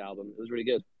enjoyed the album. It was really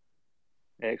good.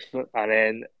 Excellent. And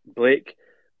then Blake,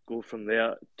 go from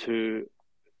there to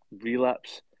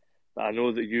Relapse. I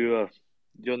know that you're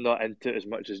not into it as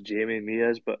much as Jamie and me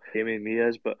is, but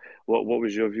what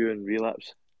was your view on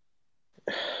Relapse?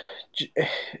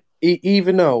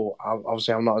 Even though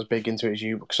obviously I'm not as big into it as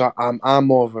you, because I'm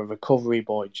more of a recovery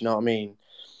boy. Do you know what I mean?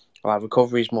 Like,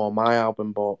 Recovery's more my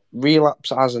album, but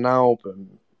Relapse as an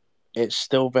album, it's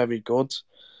still very good.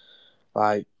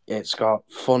 Like, it's got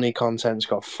funny content, it's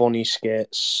got funny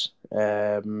skits.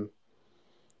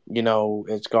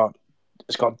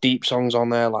 It's got deep songs on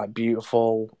there like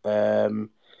Beautiful.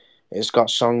 It's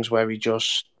got songs where he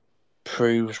just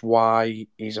proves why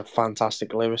he's a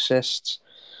fantastic lyricist.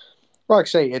 Like I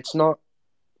say, it's not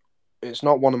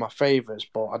one of my favourites,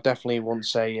 but I definitely wouldn't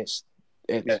say it's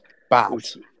bad. Well,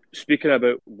 speaking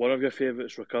about one of your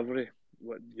favourites, Recovery,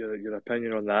 what your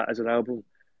opinion on that as an album,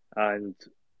 and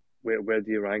where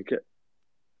do you rank it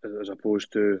as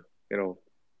opposed to the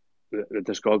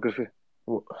discography?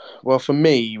 Well, for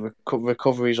me,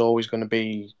 recovery is always going to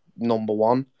be number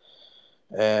one.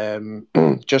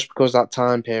 Just because that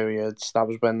time period, that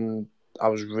was when I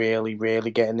was really,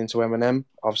 really getting into Eminem.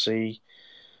 Obviously,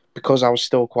 because I was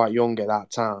still quite young at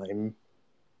that time,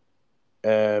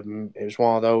 it was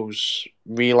one of those.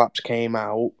 Relapse came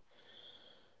out.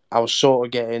 I was sort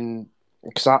of getting,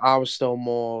 because I was still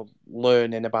more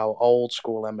learning about old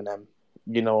school Eminem.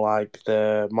 You know, like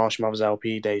the Marshall Mathers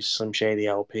LP days, Slim Shady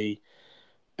LP,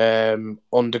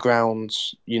 underground,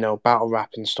 battle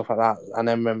rap and stuff like that. And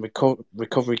then when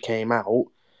Recovery came out,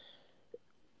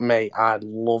 mate, I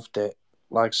loved it.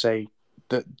 Like I say,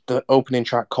 the opening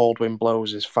track "Cold Wind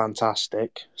Blows" is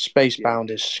fantastic. "Spacebound"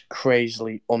 is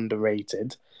crazily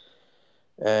underrated.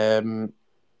 Even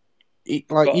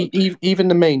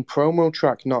the main promo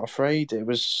track, "Not Afraid," it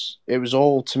was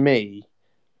all, to me.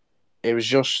 It was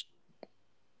just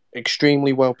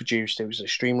extremely well produced. It was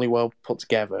extremely well put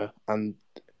together, and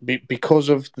because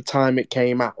of the time it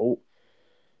came out,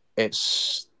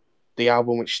 it's the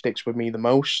album which sticks with me the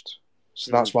most.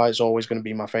 So that's why it's always going to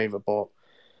be my favorite. But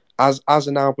as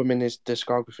an album in his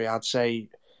discography, I'd say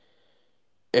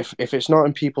if it's not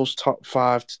in people's top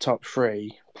 5 to top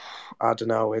 3, I don't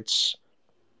know. It's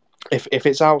if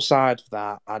it's outside of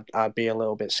that, I'd be a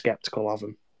little bit skeptical of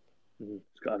him.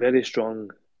 It's got a very strong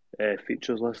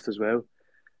features list as well,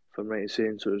 if I'm right in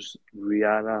saying. So it's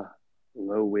Rihanna,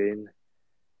 Lil Wayne,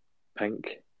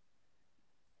 Pink,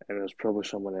 and there's probably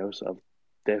someone else I've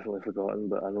definitely forgotten,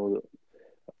 but I know that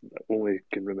I only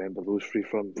can remember those three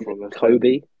from this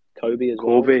Kobe. Kobe as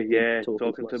well. Kobe, yeah,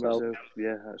 talking to myself.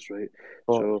 Yeah, that's right.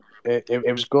 But so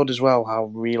it was good as well how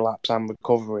Relapse and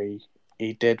Recovery,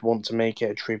 he did want to make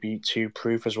it a tribute to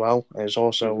Proof as well. And it's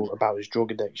also about his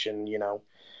drug addiction.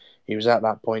 He was at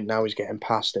that point. Now he's getting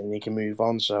past it and he can move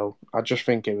on. So I just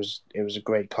think it was a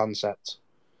great concept.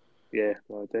 Yeah,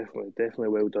 well, definitely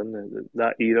well done.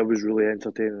 That era was really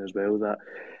entertaining as well. That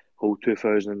whole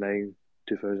 2009,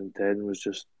 2010 was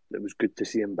it was good to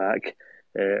see him back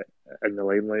in the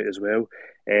limelight as well.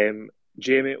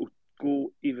 Jamie, will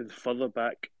go even further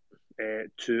back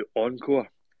to Encore.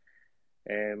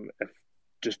 If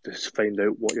just to find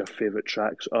out what your favourite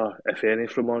tracks are, if any,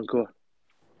 from Encore.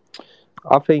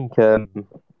 I think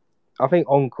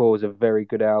Encore is a very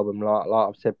good album. Like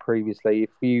I've said previously,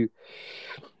 if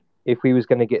we was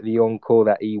going to get the Encore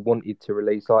that he wanted to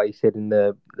release, like he said in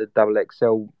the Double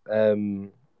XL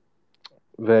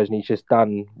version he's just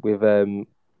done with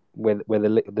where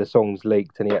the songs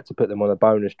leaked and he had to put them on the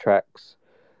bonus tracks.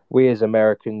 We As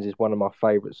Americans is one of my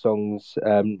favourite songs.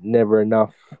 Never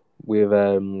Enough with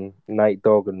Nate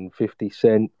Dogg and 50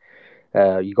 Cent.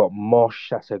 You got Mosh,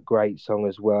 that's a great song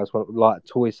as well. It's one like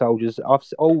Toy Soldiers. I've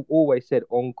always said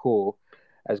Encore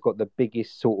has got the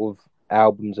biggest sort of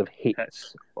albums of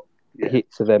hits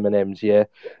of Eminem's, yeah.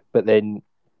 But then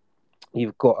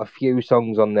you've got a few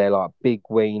songs on there like Big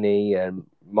Weenie and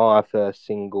My First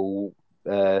Single.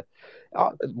 I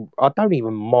don't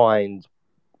even mind.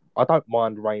 I don't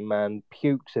mind Rain Man.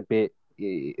 Puke's a bit.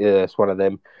 It's one of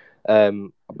them.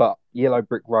 But Yellow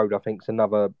Brick Road, I think, is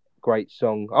another great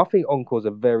song. I think Encore's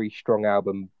a very strong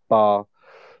album, bar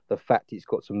the fact it's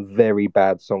got some very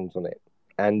bad songs on it.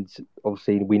 And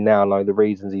obviously, we now know the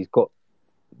reasons he's got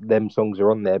them songs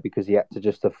are on there because he had to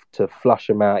just to flush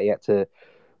them out. He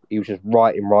was just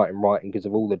writing because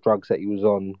of all the drugs that he was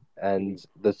on, and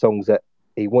the songs that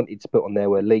he wanted to put on there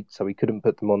were leaked, so he couldn't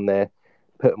put them on there.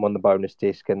 Put them on the bonus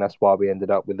disc, and that's why we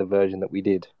ended up with the version that we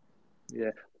did.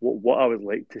 Yeah, what I would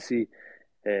like to see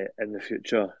in the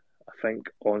future, I think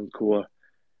Encore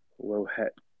will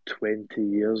hit 20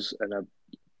 years in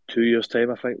 2 years'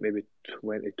 time. I think maybe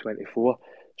 2024.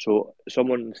 So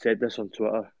someone said this on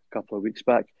Twitter a couple of weeks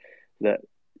back that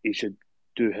he should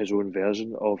do his own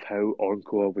version of how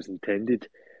Encore was intended.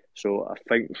 So I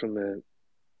think from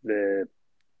the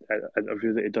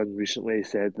interview that he done recently, he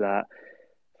said that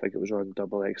I think it was on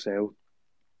Double XL.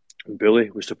 Bully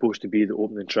was supposed to be the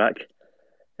opening track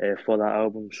for that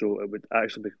album, so it would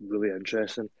actually be really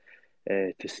interesting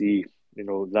to see,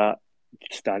 that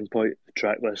standpoint, the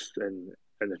track list, and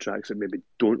the tracks that maybe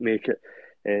don't make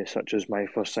it, such as My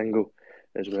First Single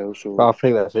as well. So I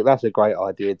think that's a great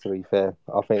idea. To be fair,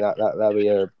 I think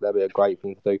that'd be a great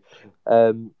thing to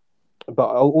do. But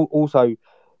also,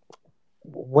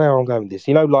 where I'm going with this,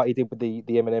 like he did with the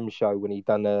Eminem show when he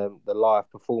done the live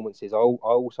performances. I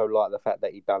also like the fact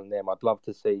that he done them. I'd love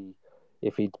to see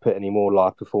if he'd put any more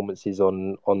live performances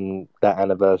on that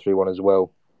anniversary one as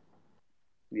well.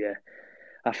 Yeah,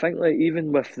 I think like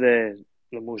even with the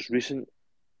most recent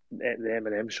the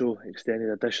Eminem show extended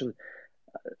edition,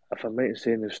 if I'm right in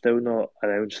saying they've still not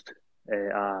announced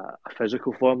a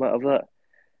physical format of that.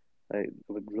 I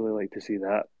would really like to see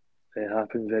that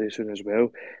happen very soon as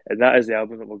well. And that is the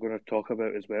album that we're going to talk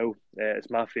about as well. It's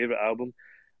my favourite album,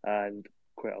 and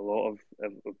quite a lot of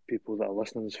people that are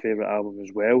listening's favourite album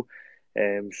as well.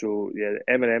 So yeah, the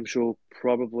Eminem Show,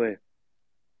 probably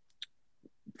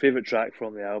favourite track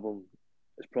from the album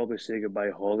is probably Say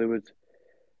Goodbye Hollywood.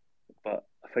 But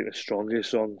I think the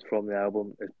strongest song from the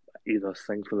album is either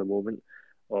Sing for the Moment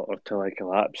or Till I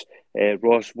Collapse.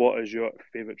 Ross, what is your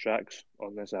favourite tracks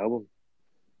on this album?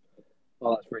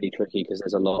 Well, that's really tricky because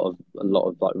there's a lot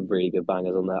of like really good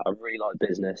bangers on there. I really like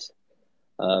Business.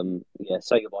 Yeah,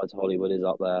 Say Goodbye to Hollywood is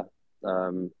up there.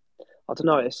 I don't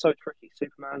know, it's so tricky.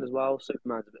 Superman as well.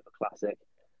 Superman's a bit of a classic.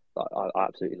 Like, I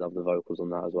absolutely love the vocals on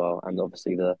that as well, and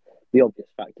obviously the obvious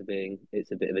factor being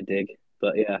it's a bit of a dig.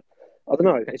 But yeah, I don't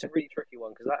know. It's a really tricky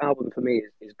one because that album for me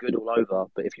is good all over.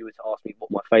 But if you were to ask me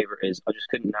what my favourite is, I just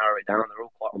couldn't narrow it down. They're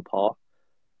all quite on par.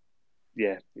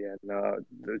 Yeah, no,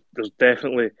 there's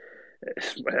definitely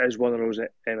it's one of those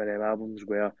Eminem albums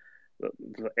where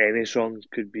any song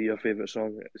could be your favourite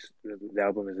song. The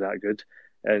album is that good,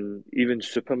 and even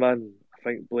Superman, I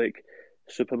think Blake,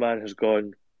 Superman has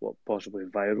gone possibly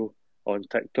viral on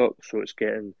TikTok, so it's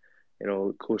getting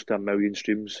close to 1 million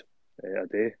streams a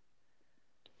day.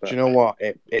 Do you know what?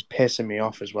 It's pissing me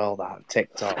off as well, that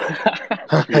TikTok.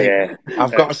 Yeah,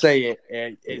 I've got to say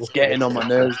it's getting on my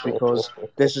nerves because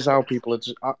this is how people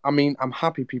are. I mean, I'm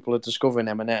happy people are discovering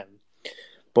Eminem,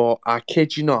 but I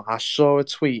kid you not, I saw a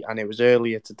tweet and it was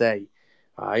earlier today,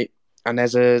 right? And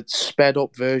there's a sped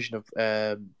up version of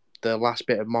the last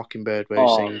bit of Mockingbird where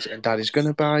he sings, "And Daddy's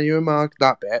gonna buy you a mark,"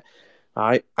 that bit,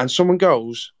 right? And someone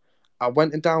goes, I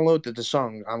went and downloaded the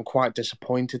song. I'm quite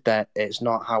disappointed that it's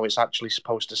not how it's actually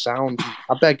supposed to sound.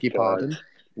 I beg your pardon.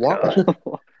 What?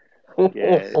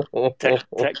 Yeah,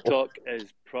 TikTok is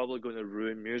probably going to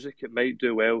ruin music. It might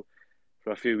do well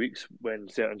for a few weeks when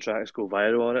certain tracks go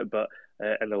viral on it, but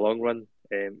in the long run,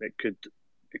 it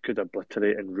could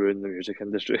obliterate and ruin the music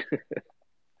industry.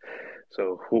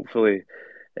 So hopefully,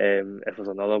 if there's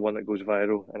another one that goes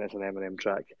viral and it's an Eminem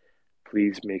track,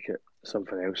 please make it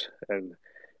something else and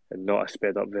not a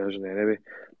sped up version anyway.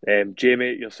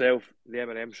 Jamie, yourself, the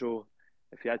Eminem Show.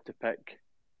 If you had to pick,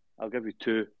 I'll give you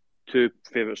two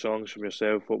favourite songs from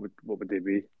yourself. What would they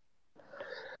be?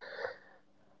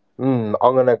 I'm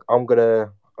gonna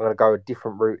go a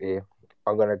different route here.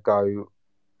 I'm gonna go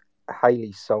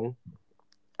Haley's song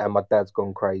and My Dad's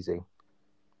Gone Crazy.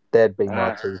 They'd be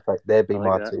my two. They'd be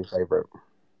my two favourite.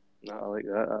 No, I like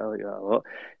that. I like that a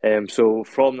lot. So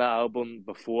from that album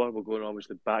before, we're going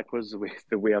obviously backwards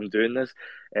the way I'm doing this.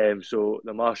 So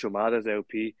the Marshall Mathers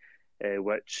LP,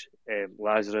 which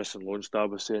Lazarus and Lone Star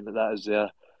were saying that is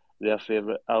their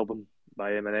favourite album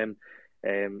by Eminem.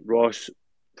 Ross,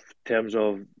 in terms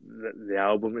of the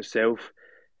album itself,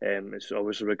 it's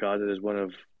obviously regarded as one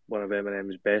of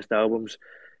Eminem's best albums.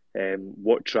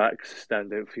 What tracks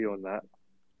stand out for you on that?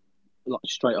 Like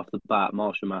straight off the bat,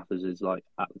 Marshall Mathers is like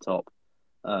at the top.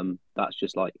 That's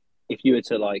just like if you were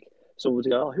to like someone to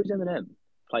go, "Oh, who's Eminem?"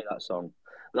 Play that song.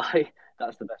 Like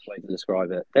that's the best way to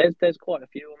describe it. There's quite a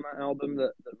few on that album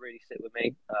that really sit with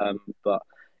me. But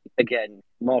again,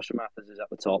 Marshall Mathers is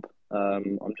at the top.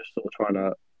 I'm just sort of trying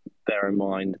to bear in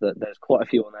mind that there's quite a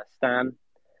few on there. Stan,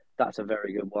 that's a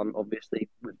very good one. Obviously,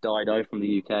 with Dido from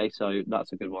the UK, so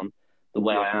that's a good one. The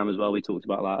Way I Am as well. We talked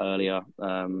about that earlier.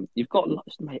 You've got,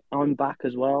 mate, I'm Back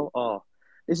as well. Oh,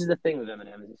 this is the thing with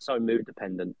Eminem. It's so mood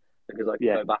dependent because I can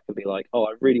go back and be like, oh,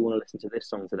 I really want to listen to this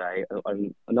song today.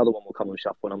 And another one will come on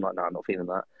shuffle and I'm like, no, I'm not feeling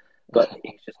that. But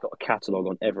he's just got a catalogue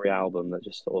on every album that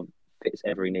just sort of fits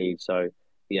every need. So,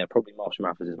 yeah, probably Marshall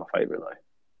Mathers is my favourite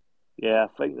though. Yeah, I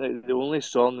think the only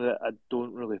song that I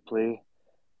don't really play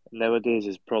nowadays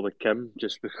is probably Kim,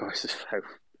 just because of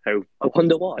how I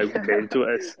wonder why. how mental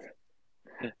it is.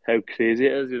 How crazy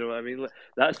it is, you know what I mean? Like,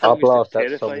 that I'll song used blast to that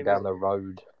terrify song me. down the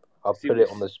road. I'll put it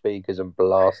on the speakers and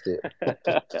blast it.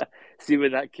 See,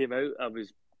 when that came out, I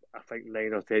think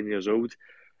 9 or 10 years old,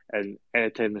 and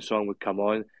anytime the song would come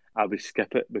on, I would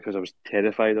skip it because I was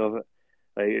terrified of it.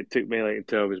 Like, it took me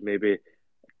until I was maybe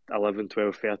 11,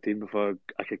 12, 13 before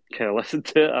I could kind of listen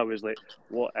to it. I was like,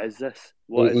 what is this?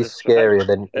 It is scarier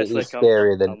than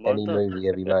any movie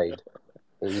ever made.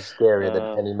 It is scarier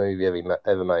than any movie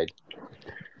ever made.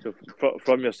 So,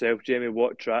 from yourself, Jamie,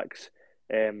 what tracks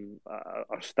are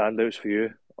standouts for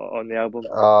you on the album?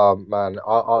 Oh man,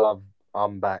 I love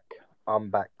I'm Back.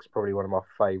 I'm Back's probably one of my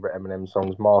favourite Eminem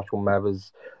songs. Marshall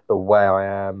Mathers, The Way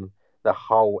I Am, the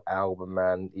whole album,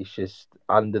 man. It's just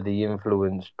Under the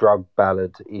Influence, Drug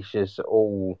Ballad. It's just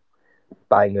all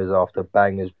bangers after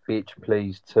bangers. Bitch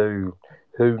Please too.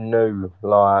 Who knew?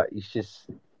 Like, it's just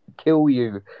kill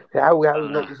you. How has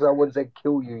not someone said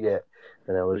kill you yet?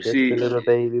 And I was just a little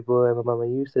baby boy. My mama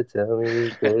used to tell me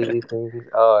these crazy things.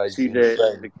 Oh, it's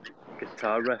insane. The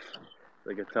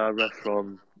guitar riff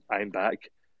from I'm Back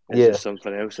is Yeah. just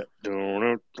something else.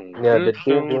 Yeah,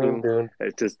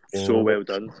 It's just so well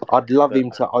done. I'd love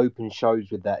him to open shows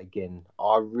with that again.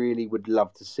 I really would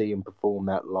love to see him perform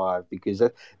that live, because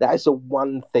that is the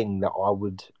one thing that I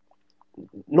would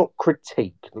not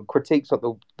critique. Critique's not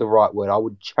the right word. I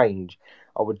would change.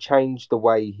 I would change the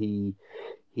way he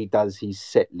does his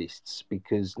set lists,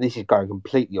 because this is going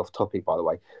completely off topic, by the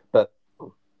way. But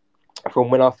from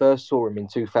when I first saw him in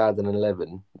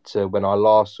 2011 to when I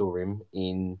last saw him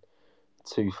in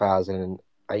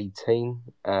 2018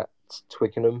 at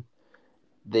Twickenham,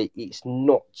 it's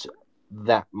not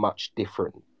that much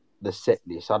different, the set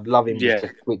list. I'd love him just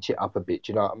to switch it up a bit,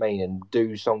 do you know what I mean? And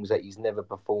do songs that he's never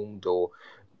performed or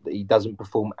that he doesn't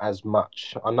perform as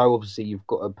much. I know obviously you've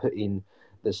got to put in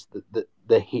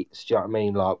the hits, do you know what I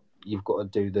mean? Like you've got to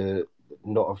do the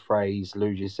Not a Phrase,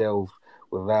 Lose Yourself,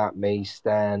 Without Me,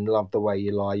 Stand, Love the Way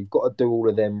You Lie. You've got to do all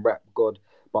of them, Rap God.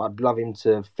 But I'd love him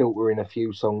to filter in a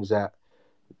few songs that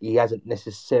he hasn't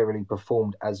necessarily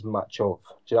performed as much of.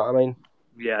 Do you know what I mean?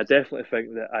 Yeah, I definitely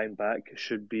think that I'm Back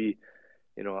should be,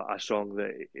 a song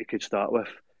that he could start with.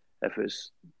 If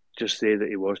it's just say that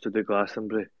he was to do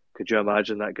Glastonbury, could you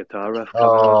imagine that guitar riff coming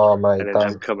on mate, and then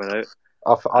him coming out?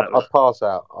 I'd pass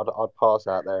out. I'd pass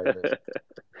out there in this.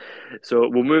 So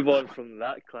we'll move on from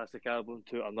that classic album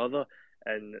to another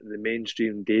and the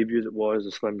mainstream debut that was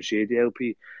the Slim Shady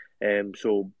LP.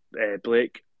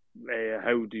 Blake,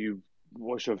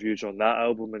 what's your views on that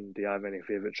album, and do you have any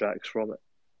favourite tracks from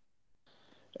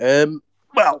it?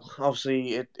 Well,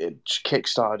 obviously it just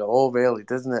kickstarted it all, really,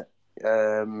 doesn't it?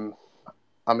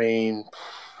 I mean,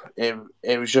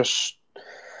 it was just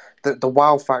the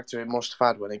wow factor it must have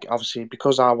had when it, obviously,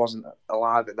 because I wasn't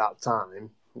alive at that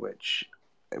time, which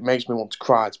it makes me want to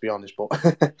cry, to be honest.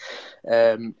 But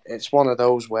it's one of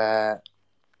those where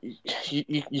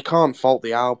you can't fault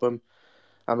the album.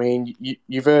 I mean,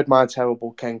 you've heard my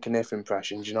terrible Ken Kniff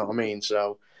impressions, you know what I mean?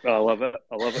 So I love it.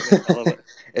 I love it. I love it.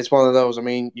 It's one of those. I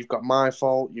mean, you've got My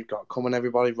Fault, you've got Come On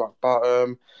Everybody, Rock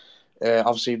Bottom.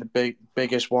 Obviously, the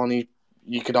biggest one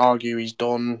you could argue he's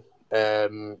done.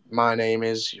 My Name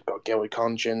Is. You've got Guilty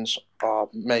Conscience. Oh,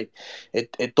 mate,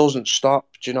 it doesn't stop.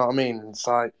 Do you know what I mean? It's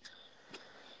like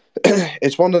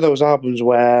it's one of those albums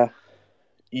where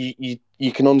you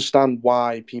can understand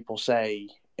why people say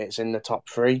it's in the top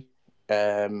three. Do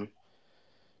you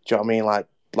know what I mean? Like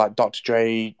Dr.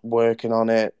 Dre working on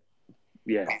it.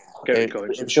 Yeah, it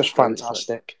was just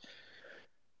fantastic.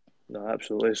 No,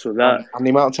 absolutely. So that and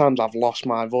the amount of times I've lost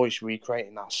my voice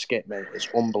recreating that skit, mate, it's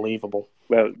unbelievable.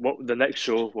 Well, the next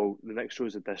show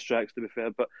is a diss tracks, to be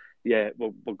fair, but yeah,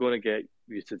 we're going to get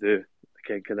you to do the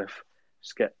Ken Kniff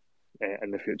skit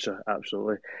in the future,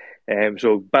 absolutely.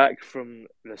 So back from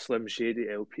the Slim Shady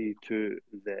LP to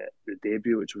the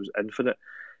debut, which was Infinite,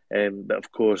 but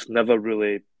of course never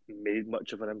really made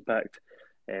much of an impact.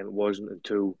 It wasn't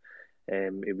until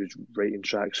he was writing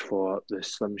tracks for the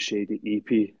Slim Shady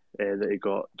EP that he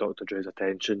got Dr. Dre's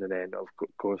attention, and then of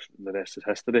course the rest is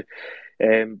history.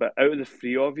 But out of the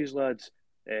three of you lads,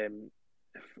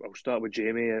 I'll start with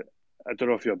Jamie. I don't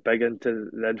know if you're big into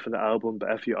the Infinite album,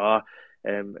 but if you are,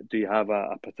 do you have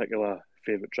a particular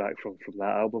favourite track from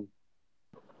that album?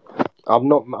 I'm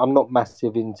not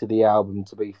massive into the album,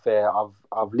 to be fair.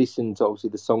 I've listened to obviously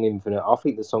the song Infinite. I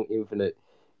think the song Infinite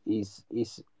is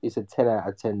a 10 out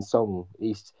of 10 song.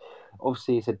 It's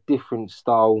a different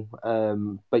style,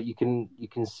 but you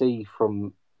can see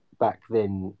from back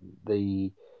then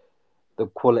the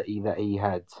quality that he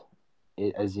had,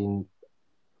 as in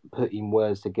putting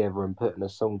words together and putting a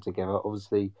song together.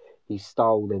 Obviously, his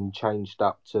style then changed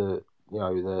up to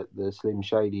the Slim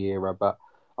Shady era, but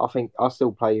I think I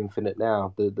still play Infinite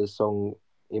now, the song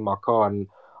in my car, and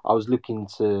I was looking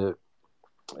to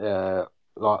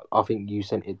I think you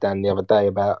sent it down the other day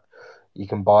about you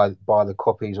can buy the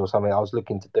copies or something. I was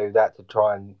looking to do that to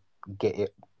try and get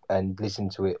it and listen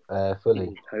to it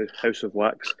fully. House of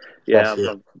Wax. Yeah,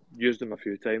 I've used them a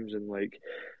few times, and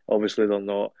obviously they're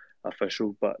not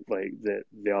official, but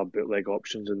they are bootleg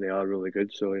options and they are really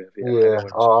good. So I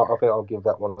think I'll give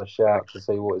that one a shout to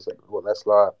see what that's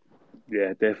like.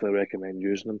 Yeah, definitely recommend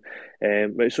using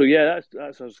them. So yeah,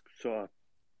 that's us sort of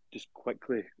just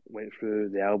quickly went through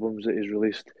the albums that he's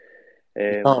released.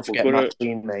 You can't forget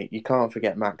Maxine, mate. You can't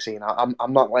forget Maxine.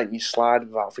 I'm not letting you slide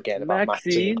without forgetting about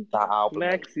Maxine. That album,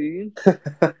 Maxine.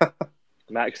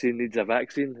 Maxine needs a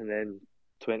vaccine, and then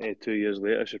 22 years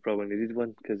later, she probably needed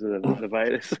one because of the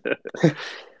virus.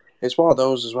 It's one of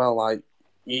those as well. Like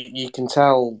you can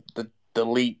tell the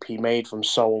leap he made from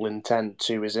Soul Intent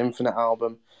to his Infinite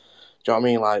album. Do you know what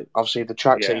I mean? Like, obviously, the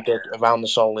tracks that he did around the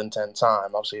Soul Intent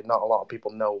time, obviously, not a lot of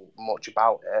people know much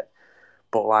about it.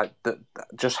 But, like,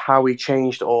 just how he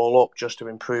changed it all up just to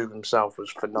improve himself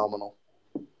was phenomenal.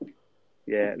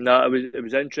 Yeah, no, it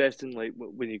was interesting. Like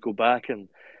when you go back and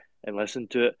listen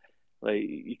to it, like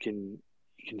you can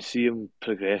see him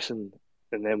progressing,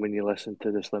 and then when you listen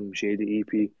to the Slim Shady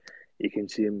EP, you can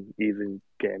see him even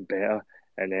getting better.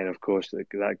 And then of course that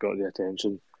got the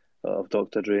attention of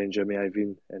Dr. Dre and Jimmy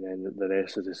Iovine, and then the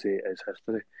rest, as I say, is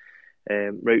history.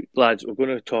 Right, lads, we're going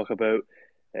to talk about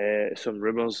some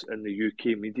rumours in the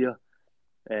UK media.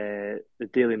 The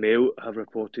Daily Mail have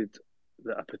reported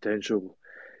that a potential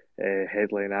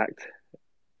headline act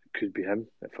could be him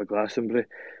for Glastonbury.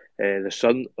 The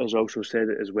Sun has also said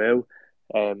it as well.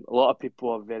 A lot of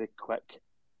people are very quick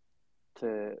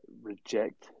to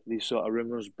reject these sort of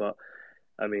rumours, but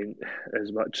I mean,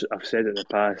 as much I've said in the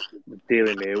past, the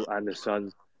Daily Mail and the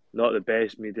Sun, not the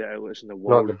best media outlets in the Not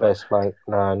world, the best, mate.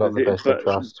 No, not the best to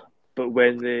trust. but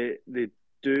when they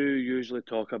do usually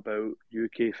talk about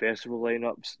UK festival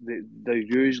lineups, they're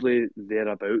usually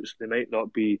thereabouts. They might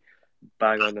not be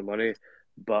bang on the money,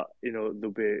 but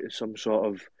there'll be some sort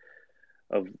of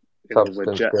Substance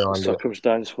legit behind it.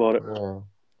 circumstance for it. Yeah.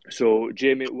 So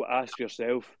Jamie, ask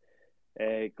yourself,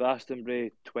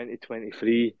 Glastonbury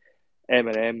 2023,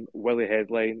 Eminem, will he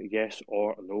headline? Yes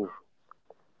or no?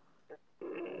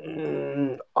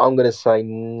 I'm gonna say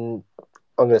no,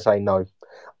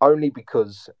 only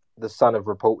because the Sun have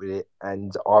reported it,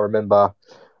 and I remember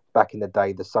back in the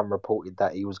day, the Sun reported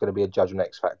that he was going to be a judge on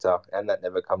X Factor, and that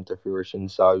never come to fruition.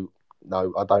 So,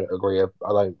 no, I don't agree. I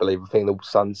don't believe a thing the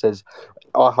Sun says.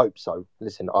 I hope so.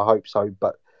 Listen, I hope so,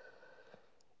 but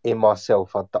in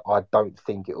myself, I don't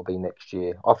think it'll be next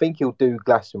year. I think he'll do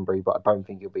Glastonbury, but I don't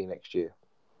think it'll be next year.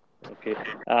 Okay,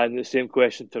 and the same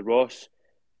question to Ross,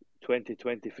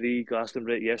 2023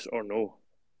 Glastonbury, yes or no?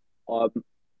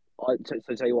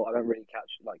 So tell you what, I don't really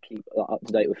keep up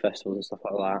to date with festivals and stuff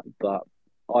like that, but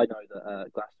I know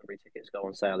that Glastonbury tickets go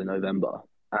on sale in November,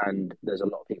 and there's a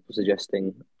lot of people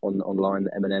suggesting online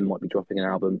that Eminem might be dropping an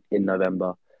album in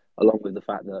November, along with the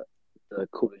fact that the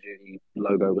Call of Duty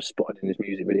logo was spotted in his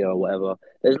music video or whatever.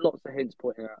 There's lots of hints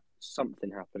pointing at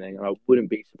something happening, and I wouldn't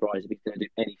be surprised if he's going to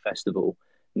do any festival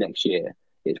next year.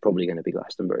 It's probably going to be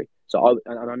Glastonbury. So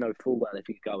I know full well if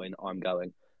he's going, I'm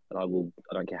going. And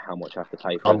I don't care how much I have to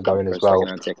pay for I'm going a as well.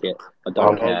 second-hand ticket. I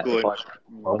don't care. Going.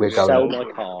 We're I'll sell going.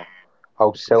 my car.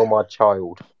 I'll sell my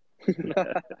child.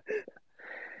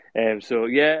 So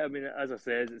yeah, I mean, as I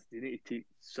said, you need to take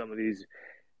some of these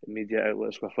media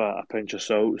outlets with a pinch of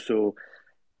salt. So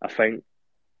I think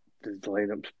the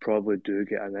lineups probably do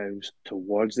get announced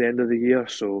towards the end of the year.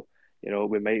 So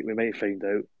we might find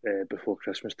out before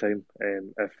Christmas time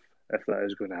if that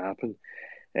is going to happen.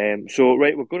 So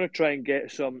right, we're going to try and get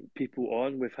some people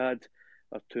on. We've had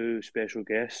our two special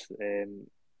guests,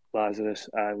 Lazarus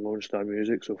and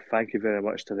Lonestarrmuzik. So thank you very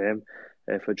much to them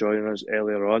for joining us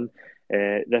earlier on.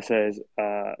 This is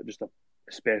just a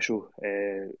special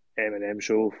Eminem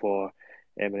show for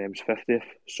Eminem's 50th.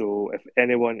 So if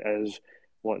anyone is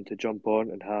wanting to jump on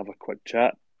and have a quick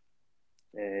chat,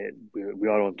 we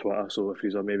are on Twitter. So if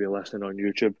you are maybe listening on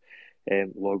YouTube,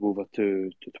 log over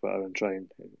to Twitter and try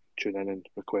and tune in and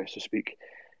request to speak.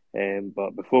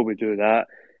 But before we do that,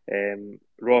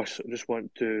 Ross, I just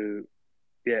want to,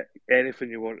 anything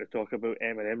you want to talk about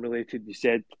Eminem related. You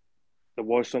said there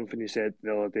was something you said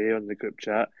the other day on the group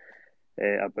chat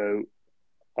about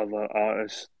other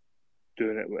artists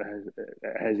doing it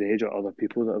at his age, or other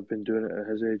people that have been doing it at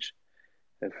his age.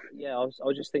 Yeah, I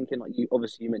was just thinking, like, you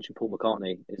mentioned Paul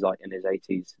McCartney is like in his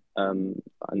 80s, and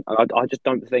I just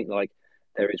don't think like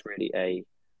there is really a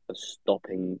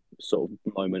stopping sort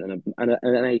of moment and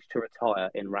an age to retire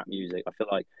in rap music. I feel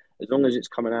like as long as it's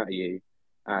coming out of you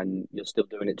and you're still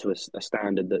doing it to a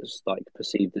standard that's like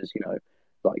perceived as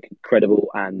like credible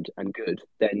and good,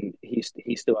 then he's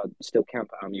still can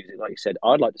put out music. Like you said,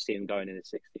 I'd like to see him going in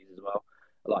his 60s as well.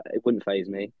 Like, it wouldn't faze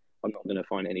me. I'm not going to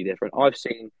find it any different. I've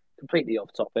seen, completely off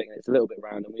topic, and it's a little bit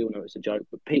random. We all know it's a joke,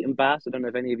 but Pete and Baz, I don't know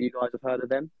if any of you guys have heard of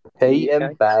them. Pete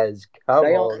and Baz, come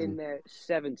they on. are in their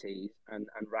 70s and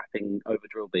rapping over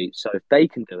drill beats. So if they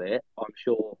can do it, I'm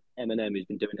sure Eminem, who's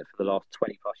been doing it for the last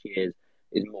 20 plus years,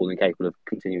 is more than capable of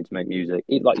continuing to make music.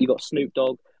 Like, you got Snoop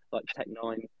Dogg, like Tech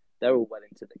Nine, they're all well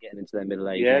into getting into their middle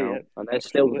age now, and they're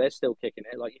still kicking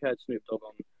it. Like, you heard Snoop Dogg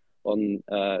on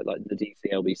like the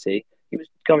DCLBC, he was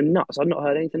going nuts. I've not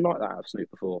heard anything like that out of Snoop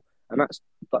before, and that's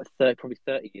like probably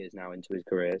 30 years now into his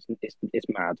career. It's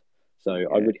mad. So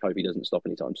I really hope he doesn't stop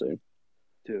anytime soon.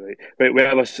 Too right. Right, we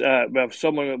have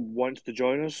someone that wants to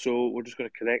join us, so we're just going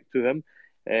to connect to him.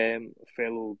 A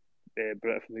fellow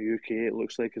Brit from the UK, it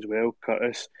looks like as well,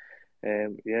 Curtis.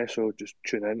 Yeah, so just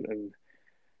tune in and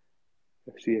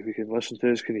see if we can listen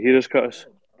to us. Can you hear us, Curtis?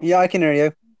 Yeah, I can hear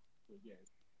you.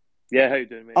 Yeah, how you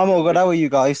doing, mate? I'm all good. How are you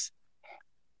guys?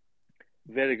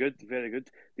 Very good, very good.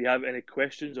 Do you have any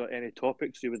questions or any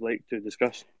topics you would like to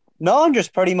discuss? No, I'm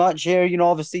just pretty much here,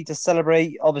 obviously to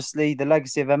celebrate, obviously, the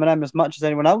legacy of Eminem as much as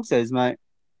anyone else is, mate.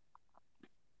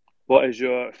 What is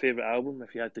your favourite album,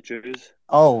 if you had to choose?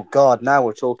 Oh, God, now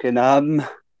we're talking. I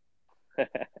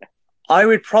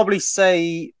would probably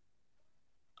say,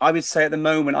 at the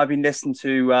moment, I've been listening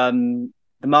to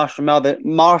the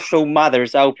Marshall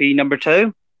Mathers LP number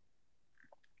 2.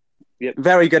 Yep.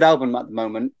 Very good album at the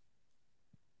moment.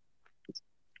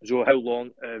 So how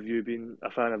long have you been a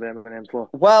fan of Eminem for?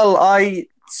 Well, I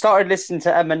started listening to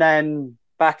Eminem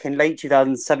back in late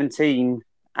 2017,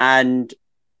 and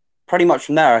pretty much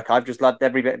from there, I've just loved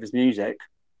every bit of his music.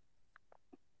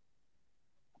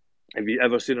 Have you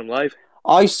ever seen him live?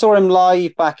 I saw him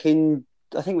live back in,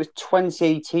 I think it was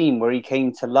 2018, where he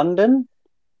came to London.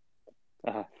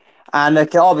 Uh-huh. And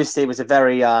obviously it was a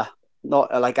very,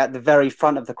 not like at the very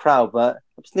front of the crowd, but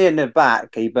it was near in the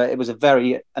back, but it was a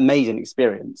very amazing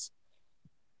experience.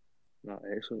 No,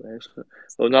 excellent.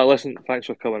 Well, now listen, thanks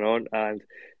for coming on and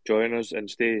joining us, and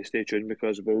stay tuned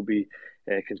because we'll be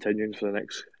continuing for the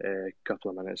next couple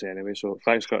of minutes anyway. So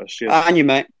thanks, Curtis. Cheers. And you,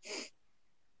 mate.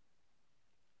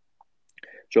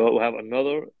 So we'll have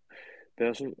another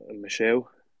person, Michelle,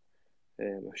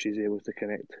 if she's able to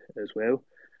connect as well.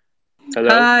 Hello.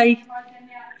 Hi.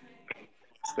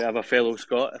 We have a fellow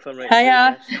Scot, if I'm right.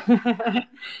 Hiya.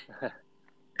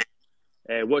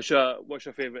 What's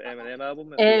your favourite Eminem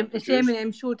album? It's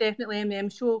Eminem Show, definitely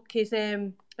Eminem Show, because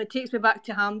it takes me back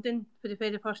to Hampden for the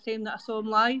very first time that I saw him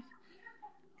live.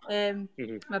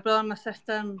 My brother and my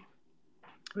sister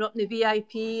were up in the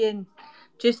VIP, and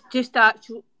just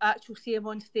actual see him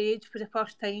on stage for the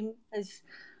first time is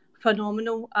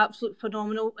phenomenal, absolute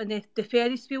phenomenal. And the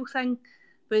Ferris wheel thing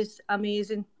was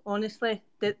amazing, honestly,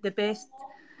 the best.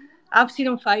 I've seen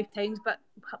him 5 times, but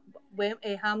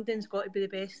Hampden's got to be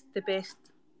the best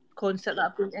concert that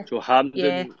I've been to. So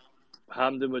Hampden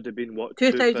would have been what?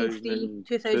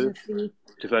 2003.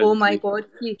 Oh my God!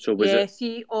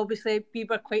 See, obviously we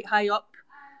were quite high up,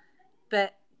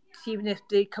 but see, even if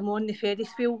they come on the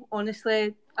Ferris wheel,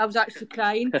 honestly, I was actually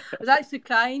crying.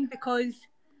 Because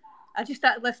I just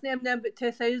started listening to Eminem about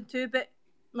 2002. But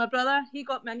my brother, he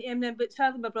got me into Eminem, but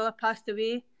sadly my brother passed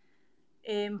away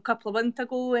a couple of months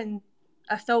ago, and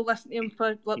I still listen to him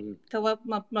to live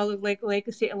my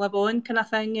legacy to live on, kind of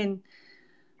thing. And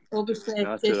obviously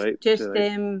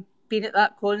being at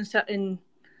that concert and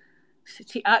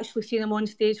actually seeing him on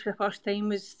stage for the first time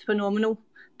was phenomenal.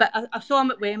 But I saw him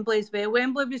at Wembley as well.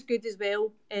 Wembley was good as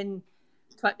well in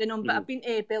Twickenham, but I've been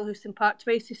to Bellhouston Park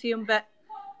twice to see him. But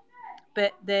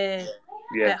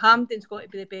Hampden's got to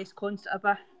be the best concert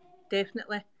ever,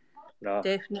 definitely. No,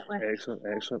 definitely.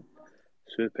 Excellent.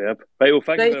 Superb. Right, well,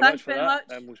 thank you very much for that,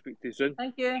 and we'll speak to you soon.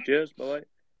 Thank you. Cheers, bye-bye.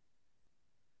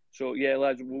 So, yeah,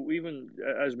 lads, we'll even,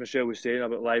 as Michelle was saying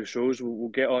about live shows, we'll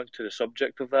get on to the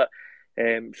subject of that.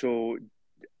 So,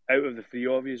 out of the 3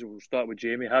 of you, we'll start with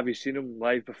Jamie. Have you seen him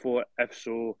live before? If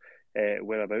so,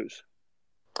 whereabouts?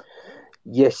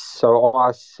 Yes, so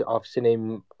I've seen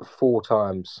him 4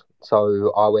 times.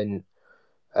 So I went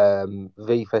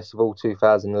V Festival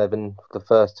 2011 for the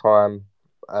first time,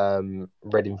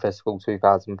 Reading Festival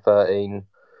 2013,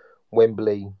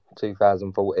 Wembley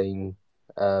 2014,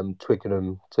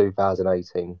 Twickenham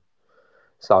 2018.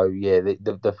 So yeah,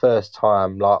 the first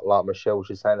time, like Michelle was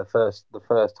just saying, the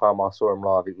first time I saw him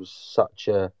live, it was such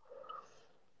a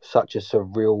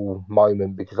surreal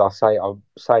moment, because I was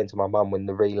saying to my mum when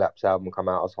the Relapse album came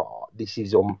out, I was like, oh, this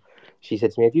is on. She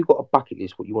said to me, have you got a bucket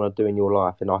list, what you want to do in your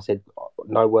life? And I said,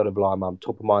 no word of lie, Mum,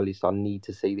 top of my list, I need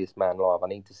to see this man live. I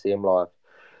need to see him live.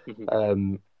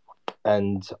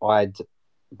 And I'd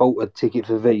bought a ticket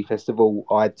for V Festival.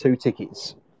 I had 2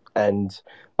 tickets, and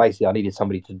basically I needed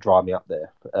somebody to drive me up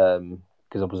there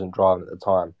because I wasn't driving at the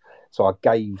time. So I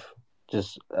gave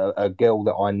just a girl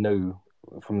that I knew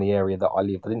from the area that I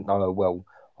lived. I didn't know her well.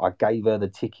 I gave her the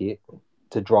ticket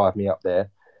to drive me up there.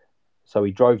 So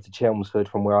we drove to Chelmsford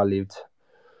from where I lived.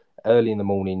 Early in the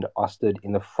morning, I stood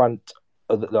in the front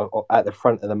of at the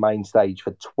front of the main stage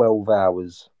for 12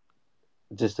 hours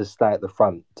just to stay at the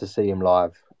front to see him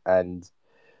live. And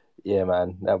yeah,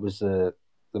 man, that was the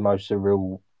most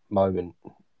surreal moment,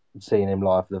 seeing him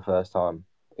live for the first time.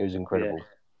 It was incredible. Yeah.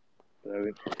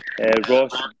 Brilliant.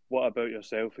 Ross, what about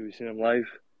yourself? Have you seen him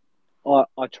live?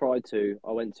 I tried to.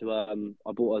 I went to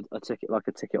I bought a ticket, like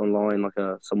a ticket online,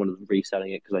 someone was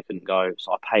reselling it because they couldn't go.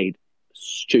 So I paid a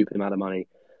stupid amount of money.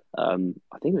 I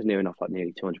think it was near enough, like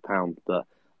nearly £200. But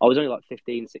I was only like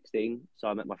 15, 16. So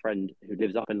I met my friend who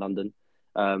lives up in London.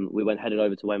 We headed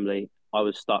over to Wembley. I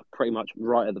was stuck pretty much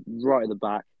right at the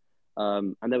back.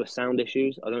 And there were sound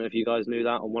issues. I don't know if you guys knew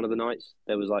that on one of the nights.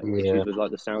 There was like Yeah, issues with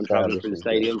like the sound sound traveling through the issues.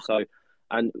 Yeah. stadium. So,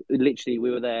 and literally we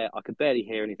were there. I could barely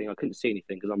hear anything. I couldn't see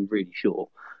anything because I'm really short.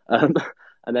 Um,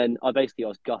 and then I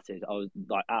was gutted. I was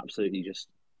like absolutely just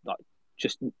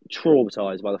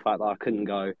traumatized by the fact that I couldn't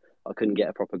go. I couldn't get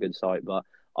a proper good sight. But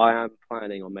I am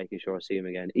planning on making sure I see him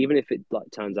again, even if it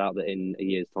like turns out that in a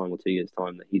year's time or 2 years'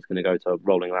 time that he's going to go to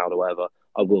Rolling Loud or whatever.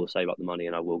 I will save up the money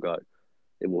and I will go.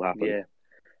 It will happen.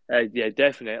 Yeah,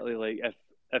 definitely. Like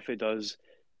if it does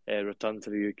return to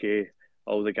the UK,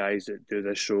 all the guys that do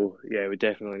this show, yeah, we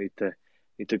definitely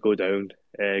need to go down,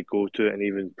 go to it, and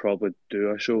even probably do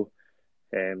a show,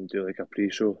 do like a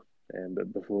pre-show,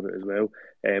 but before it as well.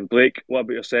 Blake, what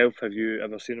about yourself? Have you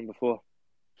ever seen him before?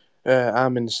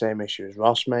 I'm in the same issue as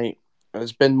Ross, mate.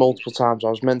 There's been multiple times I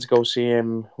was meant to go see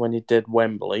him when he did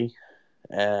Wembley,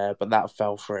 but that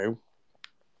fell through.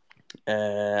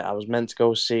 I was meant to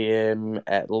go see him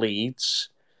at Leeds,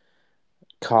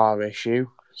 car issue,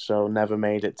 so never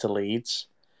made it to Leeds.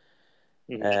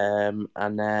 And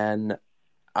then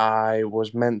I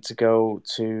was meant to go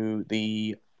to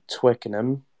the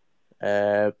Twickenham,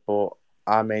 but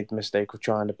I made the mistake of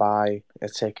trying to buy a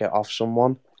ticket off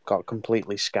someone, got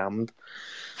completely scammed.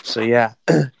 So yeah,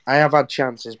 I have had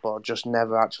chances, but I've just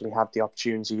never actually had the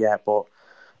opportunity yet. But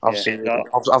obviously,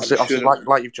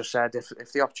 like you've just said,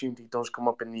 if the opportunity does come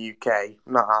up in the UK,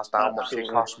 not asked how much it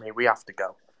costs me, we have to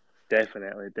go.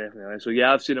 Definitely. So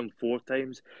yeah, I've seen him 4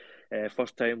 times.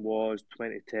 First time was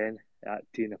 2010 at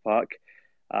Tina Park,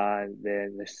 and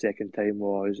then the second time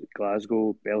was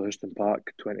Glasgow, Belherston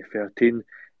Park, 2013.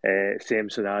 Same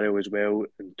scenario as well.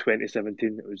 In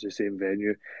 2017, it was the same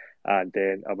venue, and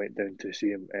then I went down to see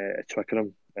him at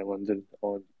Twickenham in London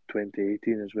on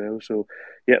 2018 as well. So,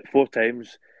 yeah, 4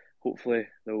 times. Hopefully,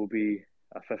 there will be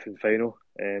a fifth and final,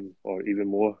 or even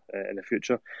more in the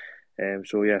future.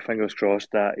 So yeah, fingers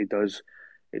crossed that he does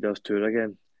tour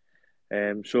again.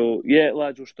 So yeah,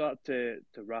 lads, we'll start to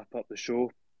wrap up the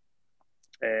show.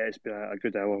 It's been a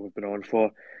good hour we've been on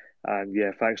for, and yeah,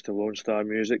 thanks to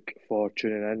Lonestarrmuzik for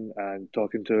tuning in and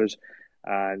talking to us,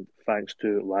 and thanks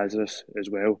to Lazarus as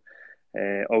well.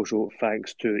 Also,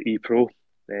 thanks to ePro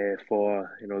for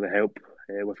the help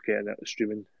with getting it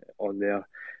streaming on their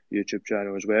YouTube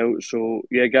channel as well. So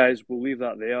yeah, guys, we'll leave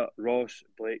that there. Ross,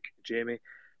 Blake, Jamie,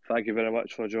 thank you very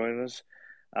much for joining us.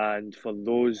 And for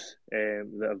those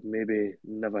that have maybe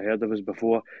never heard of us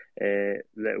before,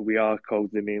 that we are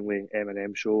called the Mainly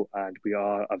Eminem Show, and we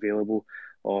are available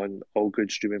on all good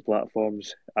streaming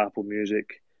platforms: Apple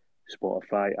Music,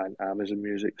 Spotify, and Amazon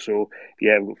Music. So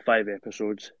yeah, we've got 5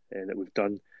 episodes that we've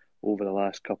done over the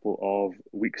last couple of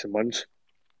weeks and months.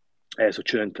 So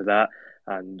tune into that,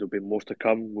 and there'll be more to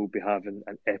come. We'll be having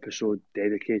an episode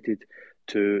dedicated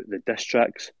to the diss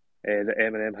tracks that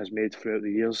Eminem has made throughout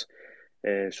the years.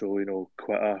 So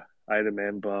Quitter, I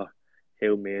Remember,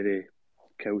 Hail Mary,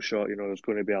 Kill Shot. There's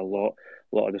going to be a lot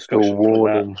of discussion for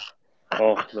that.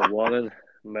 Oh, the warning,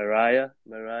 Mariah.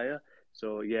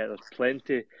 So yeah, there's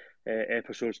plenty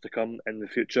episodes to come in the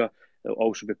future. There'll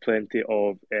also be plenty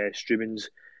of streamings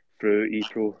through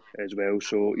ePro as well.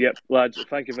 So yep, lads,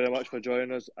 thank you very much for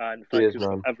joining us, and thank you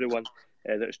for everyone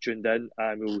that's tuned in,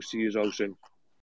 and we will see you all soon.